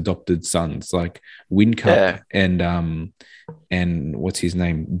Dane's adopted sons, like Whincup and what's his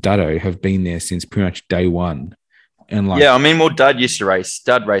name? Duddo have been there since pretty much day one. And Dad used to race.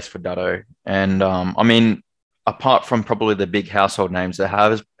 Dad raced for Duddo. And apart from probably the big household names, there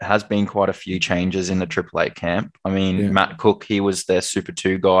has been quite a few changes in the Triple Eight camp. Matt Cook, he was their Super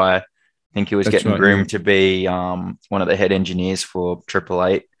 2 guy. I think he was groomed to be one of the head engineers for Triple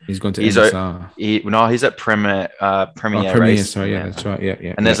Eight. He's gone to MSR. He's at Premier Race. Sorry, that's right.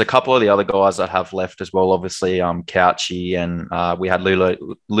 Yeah. And there's a couple of the other guys that have left as well. Obviously, Couchy, and we had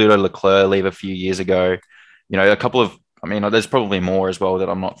Ludo Leclerc leave a few years ago. A couple of, there's probably more as well that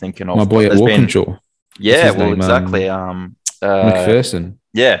I'm not thinking of. My boy at Walkinshaw. Yeah, well, exactly. McPherson.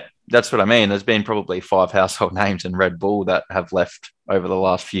 Yeah, that's what I mean. There's been probably 5 household names in Red Bull that have left over the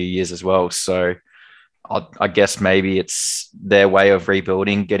last few years as well. So I guess maybe it's their way of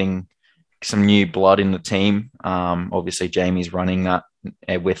rebuilding, getting some new blood in the team. Obviously, Jamie's running that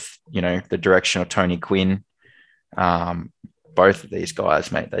with, the direction of Tony Quinn. Both of these guys,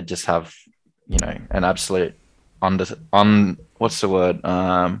 mate, they just have, an absolute what's the word?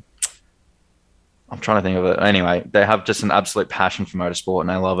 I'm trying to think of it. Anyway, they have just an absolute passion for motorsport and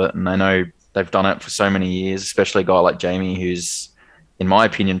they love it. And they know they've done it for so many years, especially a guy like Jamie, who's, in my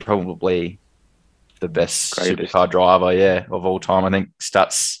opinion, probably the best supercar driver, of all time. I think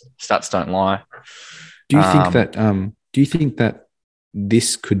stats don't lie. Do you think that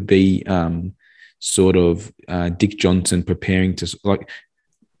this could be sort of Dick Johnson preparing to, like,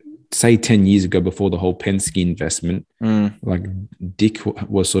 say 10 years ago before the whole Penske investment, like Dick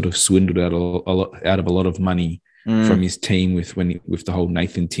was sort of swindled out of a lot of money from his team with the whole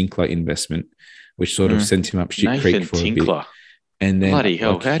Nathan Tinkler investment, which sort of sent him up shit creek for a bit. And then, bloody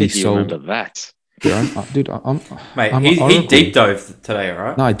hell, how did you remember that? Dude, he deep dove today,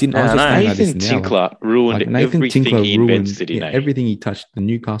 right? No, I didn't. Nathan Tinkler ruined everything he invented. Everything he touched. The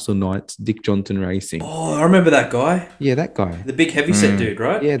Newcastle Knights, Dick Johnson Racing. Oh, I remember that guy. Yeah, that guy. The big heavyset dude,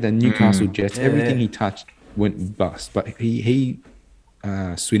 right? Yeah, the Newcastle Jets. Everything he touched went bust. But he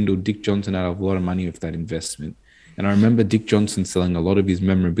swindled Dick Johnson out of a lot of money with that investment. And I remember Dick Johnson selling a lot of his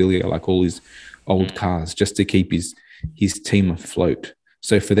memorabilia, like all his old cars, just to keep his team afloat.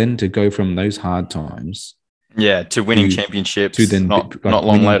 So for them to go from those hard times, to winning championships, to then not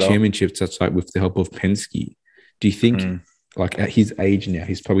long later, championships, that's like with the help of Penske. Do you think, like at his age now,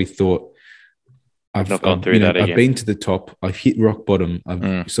 he's probably thought, I've been to the top, I've hit rock bottom,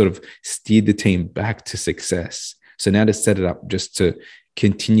 I've sort of steered the team back to success. So now to set it up just to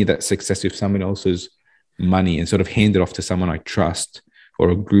continue that success with someone else's money and sort of hand it off to someone I trust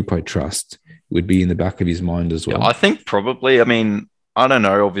or a group I trust would be in the back of his mind as well. Yeah, I think probably. I don't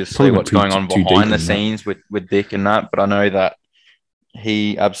know, obviously, what's going on behind the scenes with Dick and that, but I know that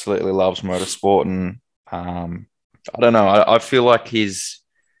he absolutely loves motorsport. And I don't know, I feel like he'd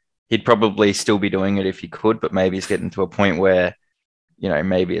probably still be doing it if he could, but maybe he's getting to a point where,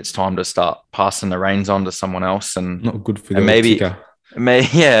 maybe it's time to start passing the reins on to someone else, and Not good for the maybe, ticker.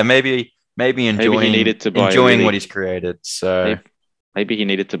 maybe enjoying he needed to buy what he's created. So maybe he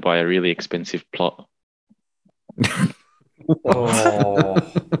needed to buy a really expensive plot. Oh.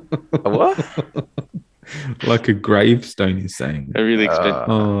 What? Like a gravestone, he's saying. A really expensive.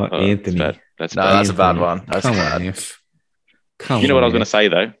 Anthony. That's No, bad. that's a bad one. That's Come bad. on, F. Come You know what I was on, going to say,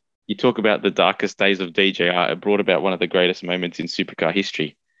 though? You talk about the darkest days of DJR. It brought about one of the greatest moments in supercar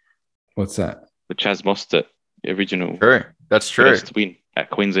history. What's that? The Chaz Mostert original True. That's true. first win at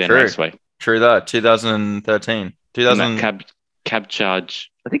Queensland Raceway. True that. 2013. And that cab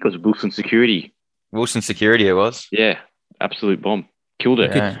charge. I think it was Wilson Security. Wilson Security it was. Yeah. Absolute bomb. Killed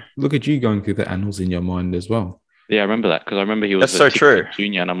it. Yeah. Look at you going through the annals in your mind as well. Yeah, I remember that because I remember he was That's so true.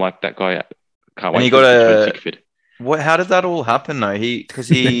 junior, and I'm like, that guy can't And wait he for got him to Tickford. How did that all happen though? Because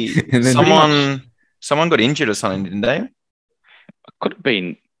And then someone got injured or something, didn't they? It could have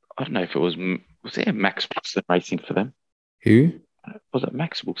been, I don't know if it was there Max Wilson racing for them? Who? Was it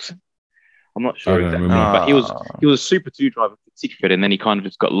Max Wilson? I'm not sure I don't exactly. remember. But he was a Super 2 driver for Tickford, and then he kind of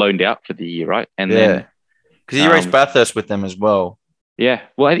just got loaned out for the year, right? And Yeah. then Because he raced Bathurst with them as well. yeah,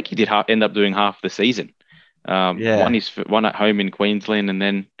 well, I think he did end up doing half the season. Yeah. One at home in Queensland, and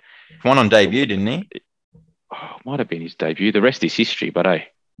then One on debut, didn't he? might have been his debut. The rest is history, but hey,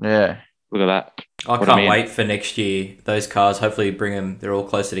 Yeah. look at that. I What a can't man. wait for next year. Those cars, hopefully bring them, they're all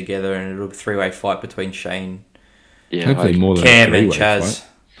closer together and it'll be a three-way fight between Shane, Yeah, Hopefully more than Cam three and ways, Chaz. right?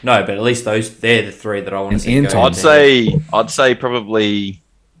 No, but at least they're the three that I want to And see Anton. go. I'd say probably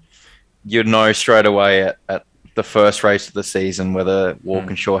you'd know straight away at the first race of the season whether Walk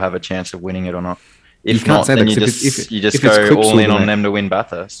and Shaw have a chance of winning it or not. If You can't not, say then that, you 'cause just if it's go Clipsal, all in then on them to win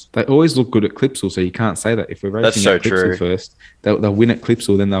Bathurst. They always look good at Clipsal, so you can't say that. If we're racing That's so at Clipsal true. first, they'll win at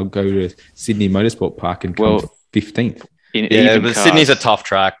Clipsal, then they'll go to Sydney Motorsport Park and come 15th. In Yeah, even but cars, Sydney's a tough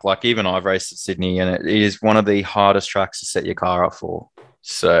track. Like even I've raced at Sydney, and it is one of the hardest tracks to set your car up for.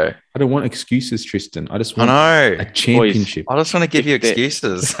 So I don't want excuses, Tristan. I just I want know. a championship I just want to give If you they're-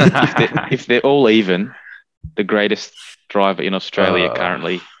 excuses. if they're all even, the greatest driver in Australia Uh,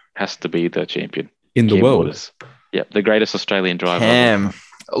 currently has to be the champion. in the Cam world. Waters. Yep, the greatest Australian driver. Cam,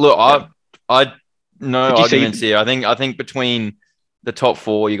 look, I no Did you see- arguments here. I think between the top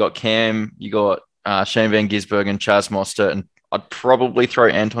four, you got Cam, you got Shane Van Gisbergen, and Chaz Mostert, and I'd probably throw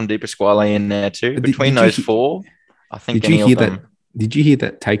Anton De Pasquale in there too. Did- Between did you those he- four, I think Did you any hear of them. that? Did you hear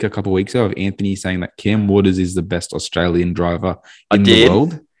that take a couple of weeks ago of Anthony saying that Cam Waters is the best Australian driver I in did. the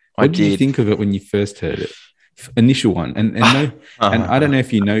world? I What did you did. think of it when you first heard it? Initial one, and no, and I don't know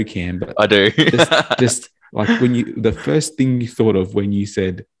if you know Cam, but I do. just like when you, the first thing you thought of when you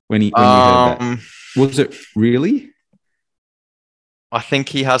said when you heard that, was it really? I think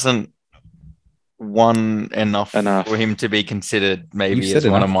he hasn't won enough Enough. for him to be considered maybe You've as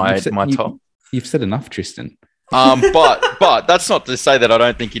said one of enough. my You've said- my you- top. You've said enough, Tristan. But that's not to say that I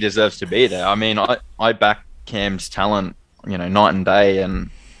don't think he deserves to be there. I mean, I back Cam's talent, night and day, and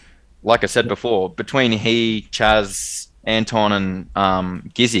like I said before, between he, Chaz, Anton,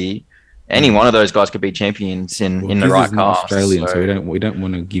 and Gizzy, any one of those guys could be champions in the Giz right is not car. Australian, so we don't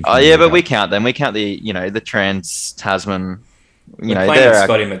want to give. Oh him yeah, the but we go. count them. We count the Trans Tasman. We're playing they're our-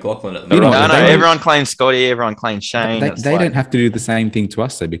 Scotty McLaughlin at the You know, moment. I know they- everyone claims Scotty, everyone claims Shane. They It's don't have to do the same thing to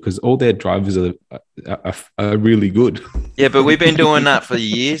us though, because all their drivers are really good. Yeah, but we've been doing that for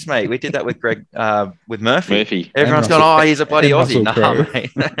years, mate. We did that with Greg, with Murphy. Murphy. Everyone's And gone, he's a bloody and Aussie. Russell Nah, Crowe.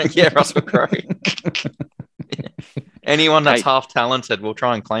 mate. Yeah, Russell Crowe. Anyone that's Hey. half talented, we'll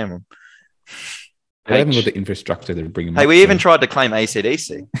try and claim them. They haven't got H. the infrastructure to bring them. Hey, up, we so- even tried to claim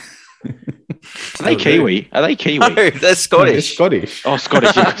ACDC. Are they Kiwi? Are they Kiwi? No, they're No, they're Scottish. Scottish. Oh,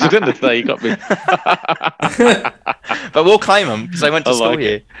 Scottish. I was going to say you got me. But we'll claim them because they went to I school like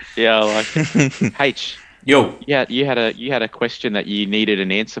here. Yeah, I like it. H. Yo, Yeah, you had a question that you needed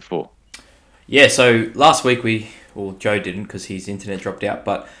an answer for. yeah. So last week Joe didn't because his internet dropped out,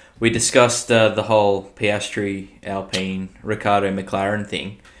 but we discussed the whole Piastri, Alpine, Ricciardo, McLaren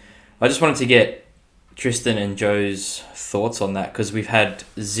thing. I just wanted to get Tristan and Joe's thoughts on that because we've had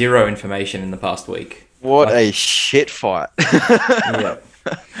zero information in the past week. What a shit fight. Yeah.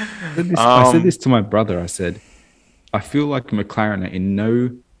 I said this to my brother. I said, I feel like McLaren are in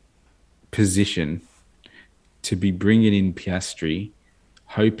no position to be bringing in Piastri,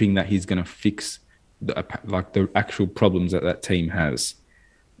 hoping that he's going to fix the actual problems that team has.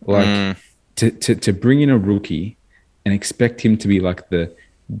 Like to bring in a rookie and expect him to be like the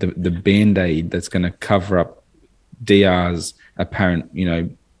band-aid that's going to cover up DR's apparent,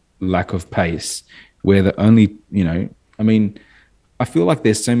 lack of pace, where the only, I mean, I feel like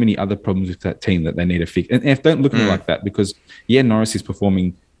there's so many other problems with that team that they need to fix. And if don't look at it like that, because Norris is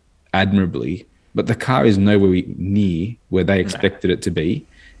performing admirably, but the car is nowhere near where they expected it to be,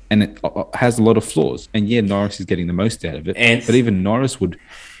 and it has a lot of flaws. And Norris is getting the most out of it. But even Norris would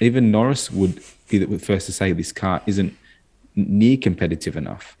be the first to say this car isn't near competitive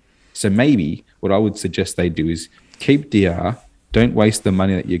enough. So maybe what I would suggest they do is keep DR. Don't waste the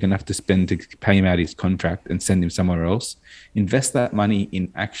money that you're going to have to spend to pay him out his contract and send him somewhere else. Invest that money in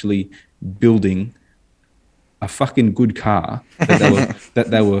actually building a fucking good car that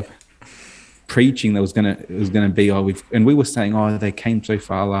they were preaching that was gonna be. We were saying, they came so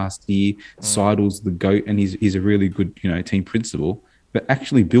far last year. Seidel's the GOAT, and he's a really good team principal. But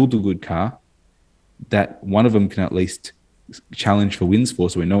actually build a good car that one of them can at least challenge for wins for,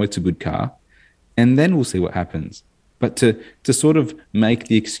 so we know it's a good car, and then we'll see what happens. But to sort of make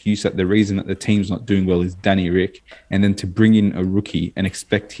the excuse that the reason that the team's not doing well is Danny Rick, and then to bring in a rookie and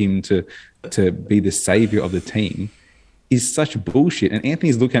expect him to be the savior of the team is such bullshit. And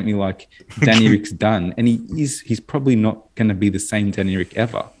Anthony's looking at me like Danny Rick's done, and he's probably not going to be the same Danny Rick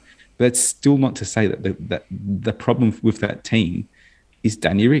ever. But it's still not to say that the problem with that team is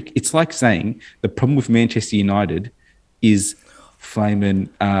Danny Rick. It's like saying the problem with Manchester United is flaming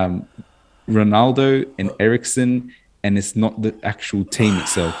Ronaldo and Eriksen, and it's not the actual team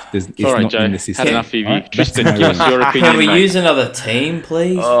itself. It's all right, not Joe, in the system. had enough of you. Right? Tristan, give us your opinion. Can we mate. use another team,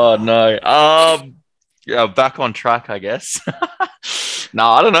 please? Oh, no. Back on track, I guess. No,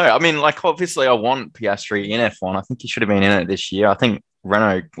 I don't know. I mean, obviously I want Piastri in F1. I think he should have been in it this year. I think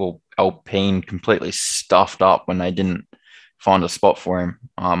Alpine completely stuffed up when they didn't find a spot for him.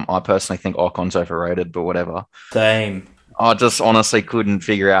 I personally think Ocon's overrated, but whatever. Same. I just honestly couldn't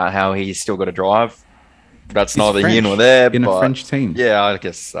figure out how he's still got to drive. That's neither French, here nor there. in a French team. Yeah, I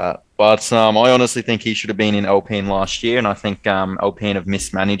guess that. But I honestly think he should have been in Alpine last year, and I think Alpine have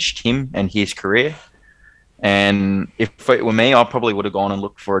mismanaged him and his career. And if it were me, I probably would have gone and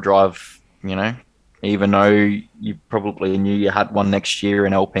looked for a drive, even though you probably knew you had one next year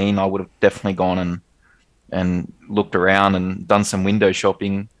in Alpine. I would have definitely gone and looked around and done some window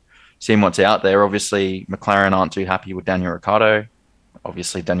shopping, seen what's out there. Obviously, McLaren aren't too happy with Daniel Ricciardo.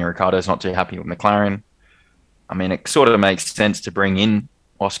 Obviously, Daniel Ricciardo's not too happy with McLaren. I mean, it sort of makes sense to bring in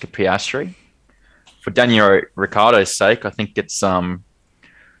Oscar Piastri. For Daniel Ricciardo's sake, I think it's I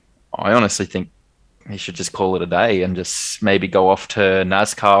honestly think he should just call it a day and just maybe go off to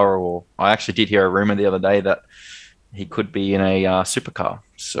NASCAR, or I actually did hear a rumor the other day that he could be in a supercar.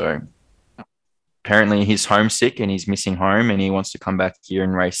 So apparently he's homesick and he's missing home, and he wants to come back here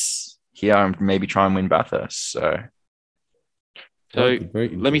and race here and maybe try and win Bathurst. So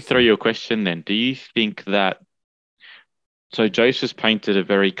let me throw you a question then. Do you think that... So Joseph's painted a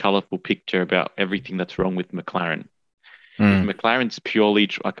very colourful picture about everything that's wrong with McLaren. McLaren's purely...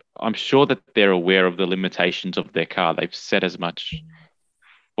 I'm sure that they're aware of the limitations of their car. They've said as much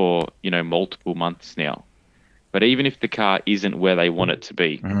for, multiple months now. But even if the car isn't where they want it to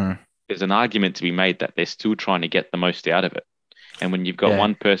be, there's an argument to be made that they're still trying to get the most out of it. And when you've got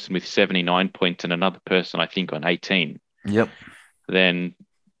one person with 79 points and another person, I think, on 18, then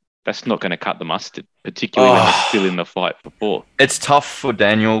that's not going to cut the mustard, particularly when they're still in the fight for fourth. It's tough for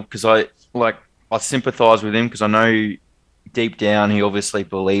Daniel because I sympathise with him, because I know deep down he obviously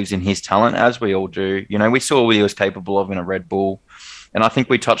believes in his talent, as we all do. We saw what he was capable of in a Red Bull, and I think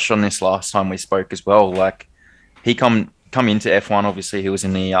we touched on this last time we spoke as well. He come into F1, obviously he was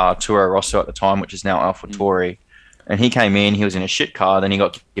in the Toro Rosso at the time, which is now AlphaTauri, and he came in, he was in a shit car, then he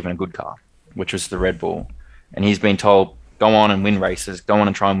got given a good car, which was the Red Bull, and he's been told, go on and win races, go on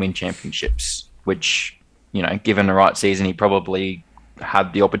and try and win championships, which, given the right season, he probably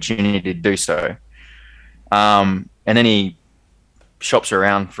had the opportunity to do so. And then he shops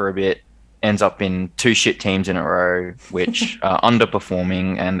around for a bit, ends up in 2 shit teams in a row, which are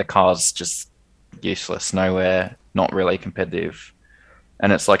underperforming, and the car's just useless, nowhere, not really competitive.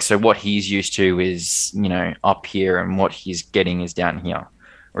 And it's so what he's used to is, up here, and what he's getting is down here.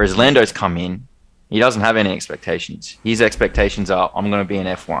 Whereas Lando's come in, he doesn't have any expectations. His expectations are, I'm going to be in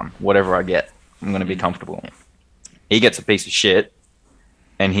F1. Whatever I get, I'm going to be comfortable. He gets a piece of shit,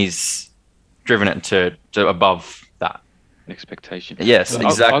 and he's driven it to above that. Expectation. Yes,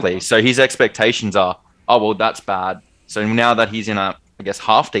 exactly. So his expectations are, that's bad. So now that he's in a, I guess,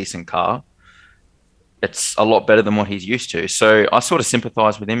 half-decent car, it's a lot better than what he's used to. So I sort of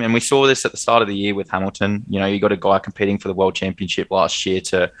sympathise with him. And we saw this at the start of the year with Hamilton. You got a guy competing for the World Championship last year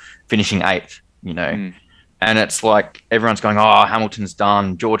to finishing 8th. And it's everyone's going, Hamilton's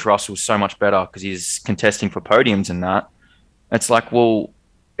done. George Russell's so much better because he's contesting for podiums and that. It's well,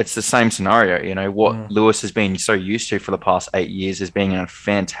 it's the same scenario. You know, what Lewis has been so used to for the past 8 years is being in a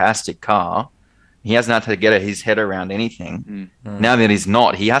fantastic car. He hasn't had to get his head around anything. Now that he's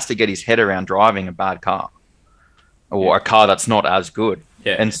not, he has to get his head around driving a bad car or a car that's not as good.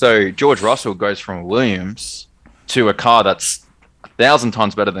 Yeah. And so George Russell goes from a Williams to a car that's 1,000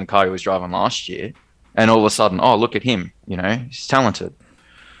 times better than the car he was driving last year. And all of a sudden, oh, look at him. You know, he's talented.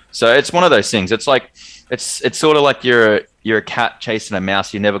 So it's one of those things. It's like, it's sort of like you're a cat chasing a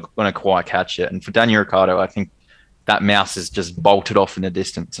mouse. You're never going to quite catch it. And for Daniel Ricciardo, I think that mouse is just bolted off in the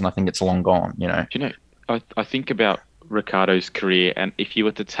distance. And I think it's long gone, you know. Do you know, I think about Ricciardo's career, and if you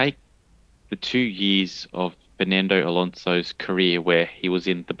were to take the 2 years of Fernando Alonso's career where he was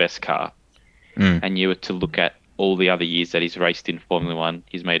in the best car, and you were to look at all the other years that he's raced in Formula One,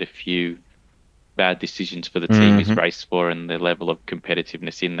 he's made a few bad decisions for the team he's raced for and the level of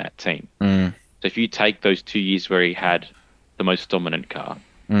competitiveness in that team. So if you take those 2 years where he had the most dominant car,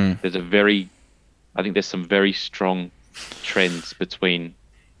 I think there's some very strong trends between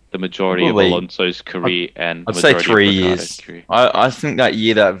the majority of Alonso's career and the I'd say majority 3 of Ricciardo's years. career. I think that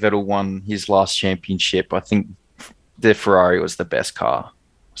year that Vettel won his last championship, I think the Ferrari was the best car.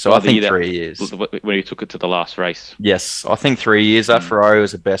 So I think 3 years. When he took it to the last race. Yes, I think 3 years. That Ferrari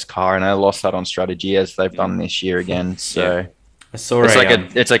was the best car, and they lost that on strategy as they've done this year again. So I saw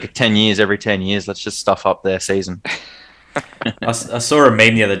it's like 10 years. Every 10 years, let's just stuff up their season. I saw a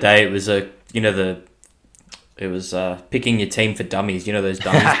meme the other day. It was picking your team for dummies. You know those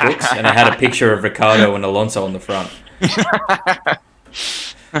dummies books, and it had a picture of Ricciardo and Alonso on the front.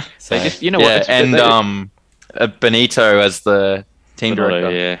 So just, you know what? And Benito as the team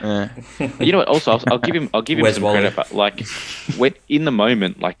director. Yeah. You know what? Also, I'll give him some credit. But like, when in the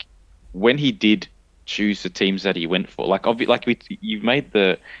moment, like when he did choose the teams that he went for, you've made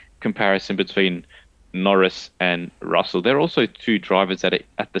the comparison between Norris and Russell. They're also two drivers that are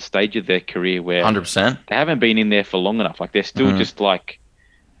at the stage of their career where 100%. they haven't been in there for long enough. Like they're still just like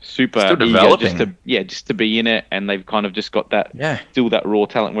super still developing. just to be in it, and they've kind of just got that still that raw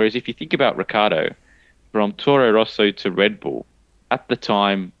talent. Whereas if you think about Ricciardo, from Toro Rosso to Red Bull, at the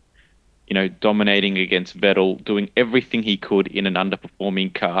time, you know, dominating against Vettel, doing everything he could in an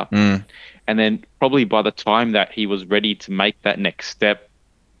underperforming car, and then probably by the time that he was ready to make that next step,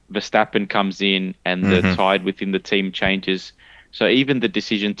 Verstappen comes in and the tide within the team changes. So even the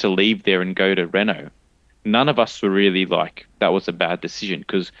decision to leave there and go to Renault, none of us were really like, that was a bad decision,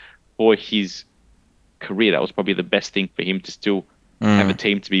 because for his career, that was probably the best thing for him to still have a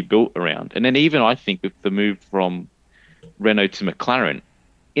team to be built around. And then even I think with the move from Renault to McLaren,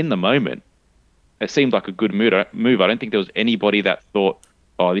 in the moment, it seemed like a good move. I don't think there was anybody that thought,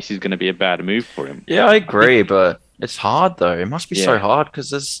 oh, this is going to be a bad move for him. Yeah, I agree, but it's hard though. It must be so hard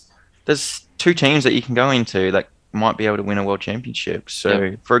because there's two teams that you can go into that might be able to win a world championship.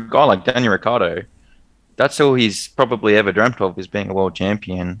 So for a guy like Daniel Ricciardo, that's all he's probably ever dreamt of, is being a world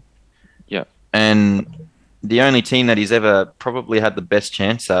champion. Yeah. And the only team that he's ever probably had the best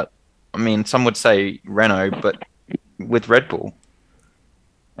chance at, I mean, some would say Renault, but with Red Bull.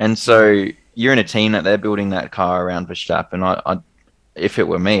 And so you're in a team that they're building that car around Verstappen. I if it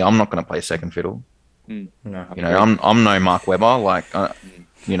were me, I'm not going to play second fiddle. No, you know, I'm no Mark Webber,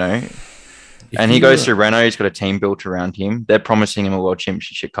 you know. And he goes to Renault. He's got a team built around him. They're promising him a world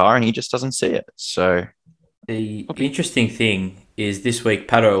championship car, and he just doesn't see it. So the interesting thing is this week,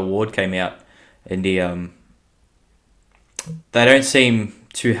 Pato Award came out, and they don't seem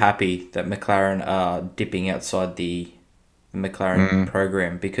too happy that McLaren are dipping outside the McLaren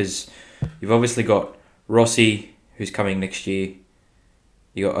program, because you've obviously got Rossi, who's coming next year.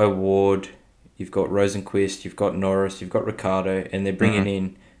 You got O'Ward, you've got Rosenquist, you've got Norris, you've got Ricciardo, and they're bringing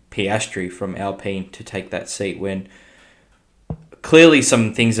in Piastri from Alpine to take that seat, when clearly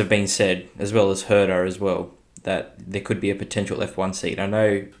some things have been said, as well as Herder as well, that there could be a potential F1 seat. I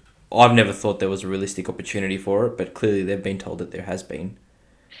know I've never thought there was a realistic opportunity for it, but clearly they've been told that there has been.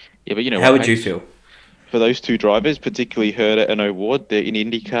 Yeah, but you know, how would you feel? For those two drivers, particularly Herder and O'Ward, they're in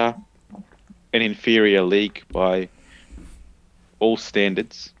IndyCar, an inferior league by all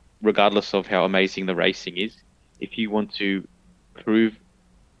standards, regardless of how amazing the racing is. If you want to prove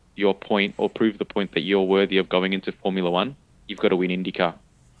your point, or prove the point that you're worthy of going into Formula One, you've got to win IndyCar.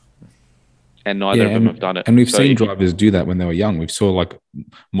 And neither of them have done it. And we've seen drivers do that when they were young. We saw like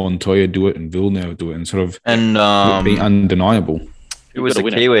Montoya do it and Villeneuve do it, and sort of be undeniable. It was a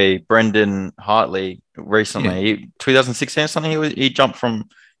Kiwi, Brendan Hartley, recently, 2016 or something. He jumped from,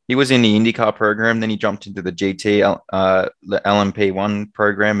 he was in the IndyCar program, then he jumped into the GT, the LMP1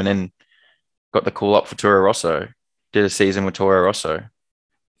 program, and then got the call up for Toro Rosso. Did a season with Toro Rosso.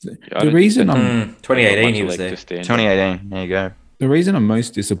 The reason I'm 2018 he was there. 2018, there you go. The reason I'm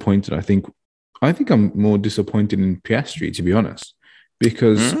most disappointed, I think I'm more disappointed in Piastri, to be honest,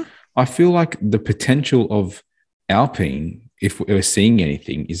 because I feel like the potential of Alpine, if we're seeing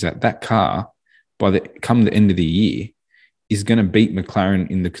anything, is that car come the end of the year is going to beat McLaren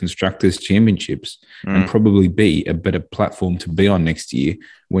in the Constructors' Championships and probably be a better platform to be on next year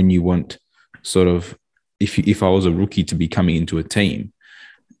when you want sort of, if I was a rookie to be coming into a team.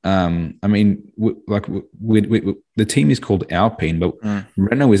 I mean, the team is called Alpine, but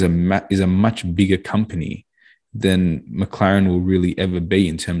Renault is a much bigger company than McLaren will really ever be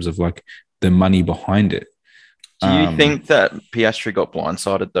in terms of like the money behind it. Do you think that Piastri got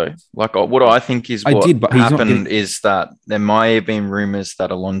blindsided though? Like what I think is what happened is that there might have been rumors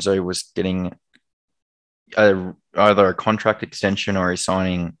that Alonso was getting either a contract extension or he's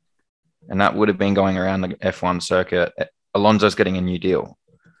signing, and that would have been going around the F1 circuit. Alonso's getting a new deal.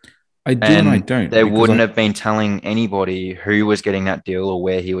 I do and I don't. They wouldn't have been telling anybody who was getting that deal or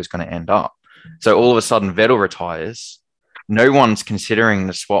where he was going to end up. So all of a sudden Vettel retires. No one's considering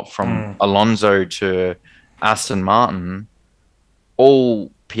the swap from Alonso to Aston Martin.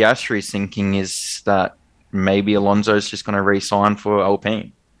 All Piastri's thinking is that maybe Alonso's just going to re-sign for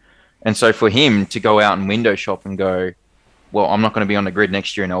Alpine. And so for him to go out and window shop and go, well, I'm not going to be on the grid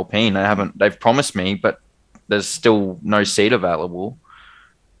next year in Alpine. They've promised me, but there's still no seat available.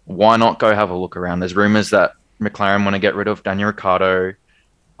 Why not go have a look around? There's rumors that McLaren want to get rid of Daniel Ricciardo.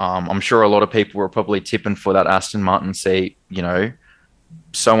 I'm sure a lot of people were probably tipping for that Aston Martin seat,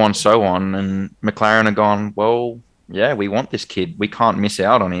 so on. And McLaren are gone, well, yeah, we want this kid. We can't miss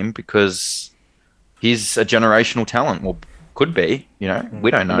out on him because he's a generational talent. Well, could be, we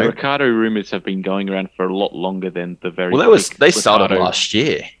don't know. The Ricciardo rumors have been going around for a lot longer than the very. Well, they started last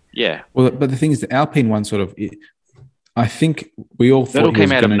year. Yeah. Well, but the thing is, the Alpine one sort of, I think we all thought Vettel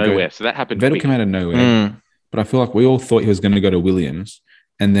came out of nowhere, so that happened. Vettel came out of nowhere, but I feel like we all thought he was going to go to Williams,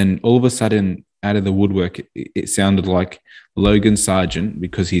 and then all of a sudden, out of the woodwork, it sounded like Logan Sargent,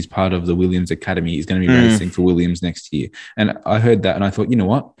 because he's part of the Williams Academy, is going to be racing for Williams next year. And I heard that, and I thought, you know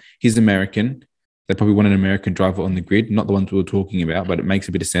what? He's American. They probably want an American driver on the grid, not the ones we were talking about, but it makes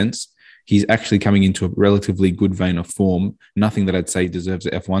a bit of sense. He's actually coming into a relatively good vein of form. Nothing that I'd say deserves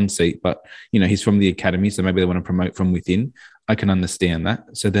an F1 seat, but he's from the academy, so maybe they want to promote from within. I can understand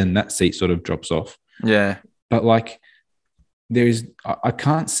that. So then that seat sort of drops off. Yeah. But I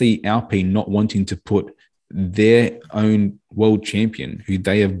can't see Alpine not wanting to put their own world champion, who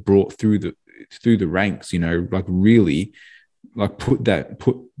they have brought through the ranks, really put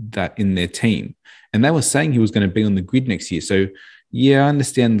that in their team. And they were saying he was going to be on the grid next year. So yeah, I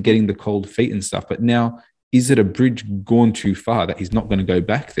understand getting the cold feet and stuff, but now is it a bridge gone too far that he's not going to go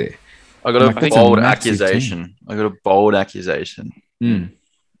back there? I got a bold accusation.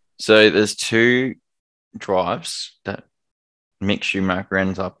 So there's two drives that Mick Schumacher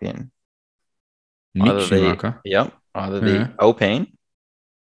ends up in. Either the Alpine,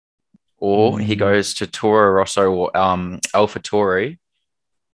 or he goes to Toro Rosso or AlphaTauri,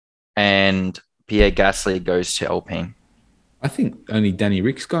 and Pierre Gasly goes to Alpine. I think only Danny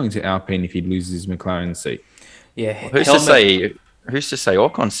Rick's going to Alpine if he loses his McLaren seat. Yeah. Well, who's to say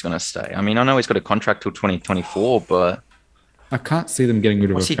Ocon's going to stay? I mean, I know he's got a contract till 2024, but I can't see them getting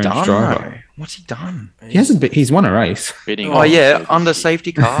rid of a French driver. What's he done? He hasn't been. He's won a race. Under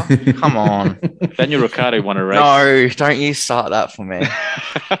safety car. Come on. Daniel Ricciardo won a race. No, don't you start that for me.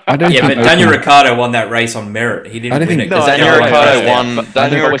 But Daniel Ricciardo won that race on merit. He didn't win it.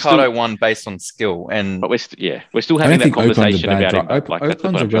 Daniel Ricciardo won based on skill, but we're still having that conversation about him.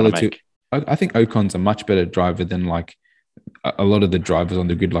 Ocon's a relative. I think Ocon's a much better driver than a lot of the drivers on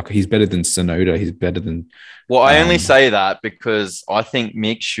the grid. He's better than Tsunoda. He's better than. Well, I only say that because I think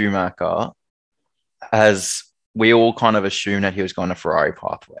Mick Schumacher we all kind of assumed that he was going a Ferrari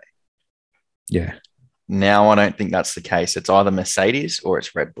pathway. Yeah. Now I don't think that's the case. It's either Mercedes or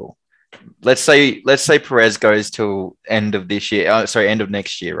it's Red Bull. Let's say Perez goes till end of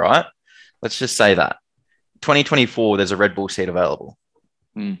next year, right? Let's just say that 2024 there's a Red Bull seat available.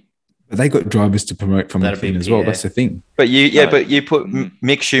 But they got drivers to promote from within as well. Yeah. That's the thing. But you put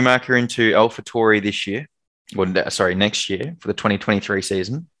Mick Schumacher into AlphaTauri this year. Next year for the 2023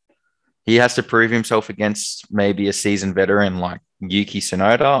 season. He has to prove himself against maybe a seasoned veteran like Yuki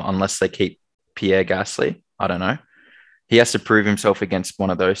Tsunoda, unless they keep Pierre Gasly. I don't know. He has to prove himself against one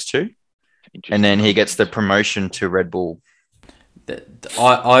of those two. And then he gets the promotion to Red Bull.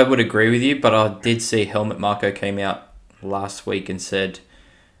 I would agree with you, but I did see Helmut Marko came out last week and said,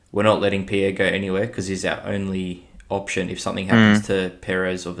 we're not letting Pierre go anywhere because he's our only option if something happens to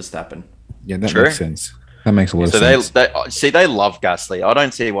Perez or Verstappen. Yeah, that makes sense. That makes a lot of sense. They love Gasly. I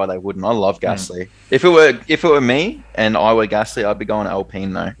don't see why they wouldn't. I love Gasly. If it were me and I were Gasly, I'd be going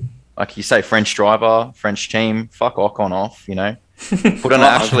Alpine though. Like you say, French driver, French team, fuck Ocon off, you know. Put an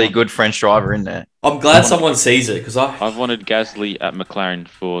actually good French driver in there. I'm glad someone sees it because I've wanted Gasly at McLaren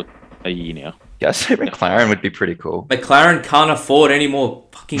for a year now. Gasly McLaren would be pretty cool. McLaren can't afford any more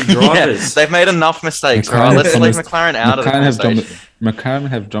fucking drivers. They've made enough mistakes. Right? Let's leave McLaren out of the conversation.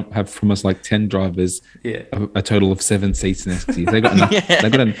 McLaren have promised like 10 drivers, a total of 7 seats next year. They got enough.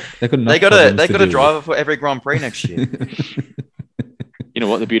 They got a driver for every Grand Prix next year. You know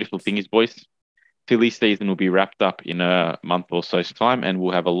what the beautiful thing is, boys? Silly season will be wrapped up in a month or so's time, and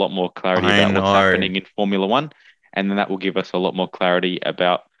we'll have a lot more clarity about what's happening in Formula One, and then that will give us a lot more clarity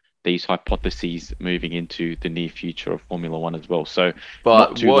about these hypotheses moving into the near future of Formula One as well. So,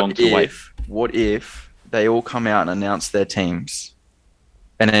 not too long to wait. What if they all come out and announce their teams,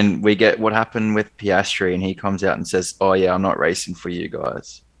 and then we get what happened with Piastri, and he comes out and says, "Oh yeah, I'm not racing for you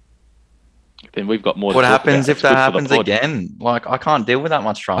guys." Then we've got more. What happens if that happens again? Like, I can't deal with that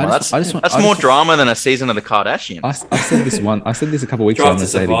much drama. That's more drama than a season of the Kardashians. I said this a couple of weeks ago. I'm going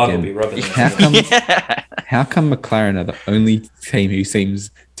to say it again. How come McLaren are the only team who seems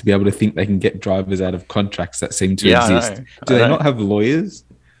to be able to think they can get drivers out of contracts that seem to exist? Do they not have lawyers?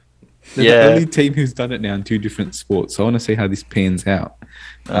 They're the only team who's done it now in 2 different sports. So I want to see how this pans out.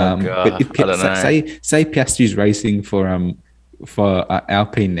 But if say Piastri's racing for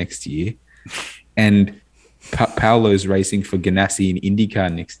Alpine next year, and Paolo's racing for Ganassi in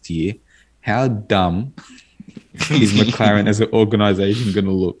IndyCar next year, how dumb is McLaren as an organisation going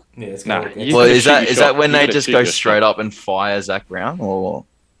to look? Yeah, it's is that when they just go straight up and fire Zach Brown? Or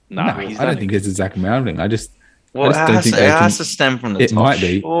no, I don't think it's a Zach Brown thing. It has to stem from the top. It might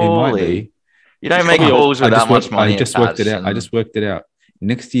be. You don't make calls with that much money. I just worked it out.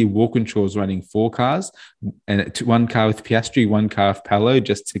 Next year, Walkinshaw's running 4 cars, and 1 car with Piastri, 1 car with Paolo,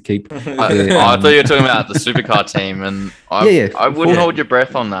 just to keep. I thought you were talking about the supercar team, and I wouldn't hold your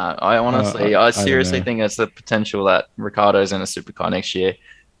breath on that. I seriously think it's the potential that Ricciardo's in a supercar next year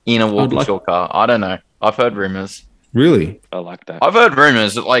in a Walkinshaw car. I don't know. I've heard rumors. Really? I like that. I've heard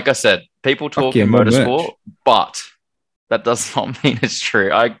rumors. Like I said, people talk in motorsport, but that does not mean it's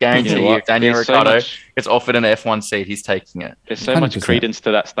true. I guarantee you, if Daniel Ricciardo gets offered an F1 seat, he's taking it. There's so 100%. Much credence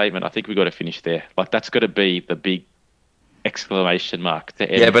to that statement. I think we've got to finish there. Like, that's got to be the big exclamation mark to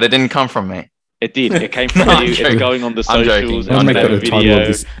end. Yeah, but it didn't come from me. It did. It came from you. It's going on the socials. I'm going to make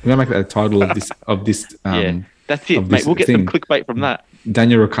that a title of this. Yeah, that's it, mate. We'll get some clickbait from that.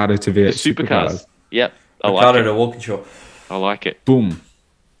 Daniel Ricciardo to Viet supercars. Yep. Ricciardo to Walkinshaw. I like it. Boom.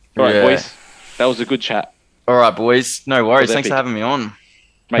 All right, boys. That was a good chat. All right, boys. No worries. Thanks for having me on.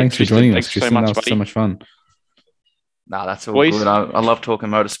 Mate, thanks for joining us. Tristan, that was so much fun. Nah, that's all good. I love talking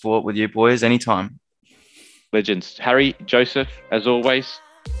motorsport with you boys anytime. Legends. Harry, Joseph, as always,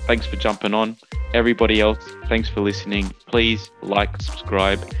 thanks for jumping on. Everybody else, thanks for listening. Please like,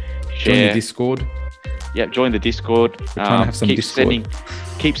 subscribe, share. Join the Discord. Yep, join the Discord. We're trying to have some Discord.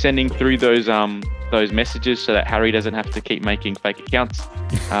 Keep sending through those messages so that Harry doesn't have to keep making fake accounts.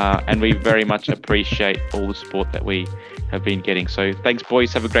 And we very much appreciate all the support that we have been getting. So thanks,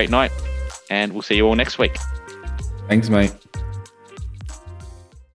 boys. Have a great night. And we'll see you all next week. Thanks, mate.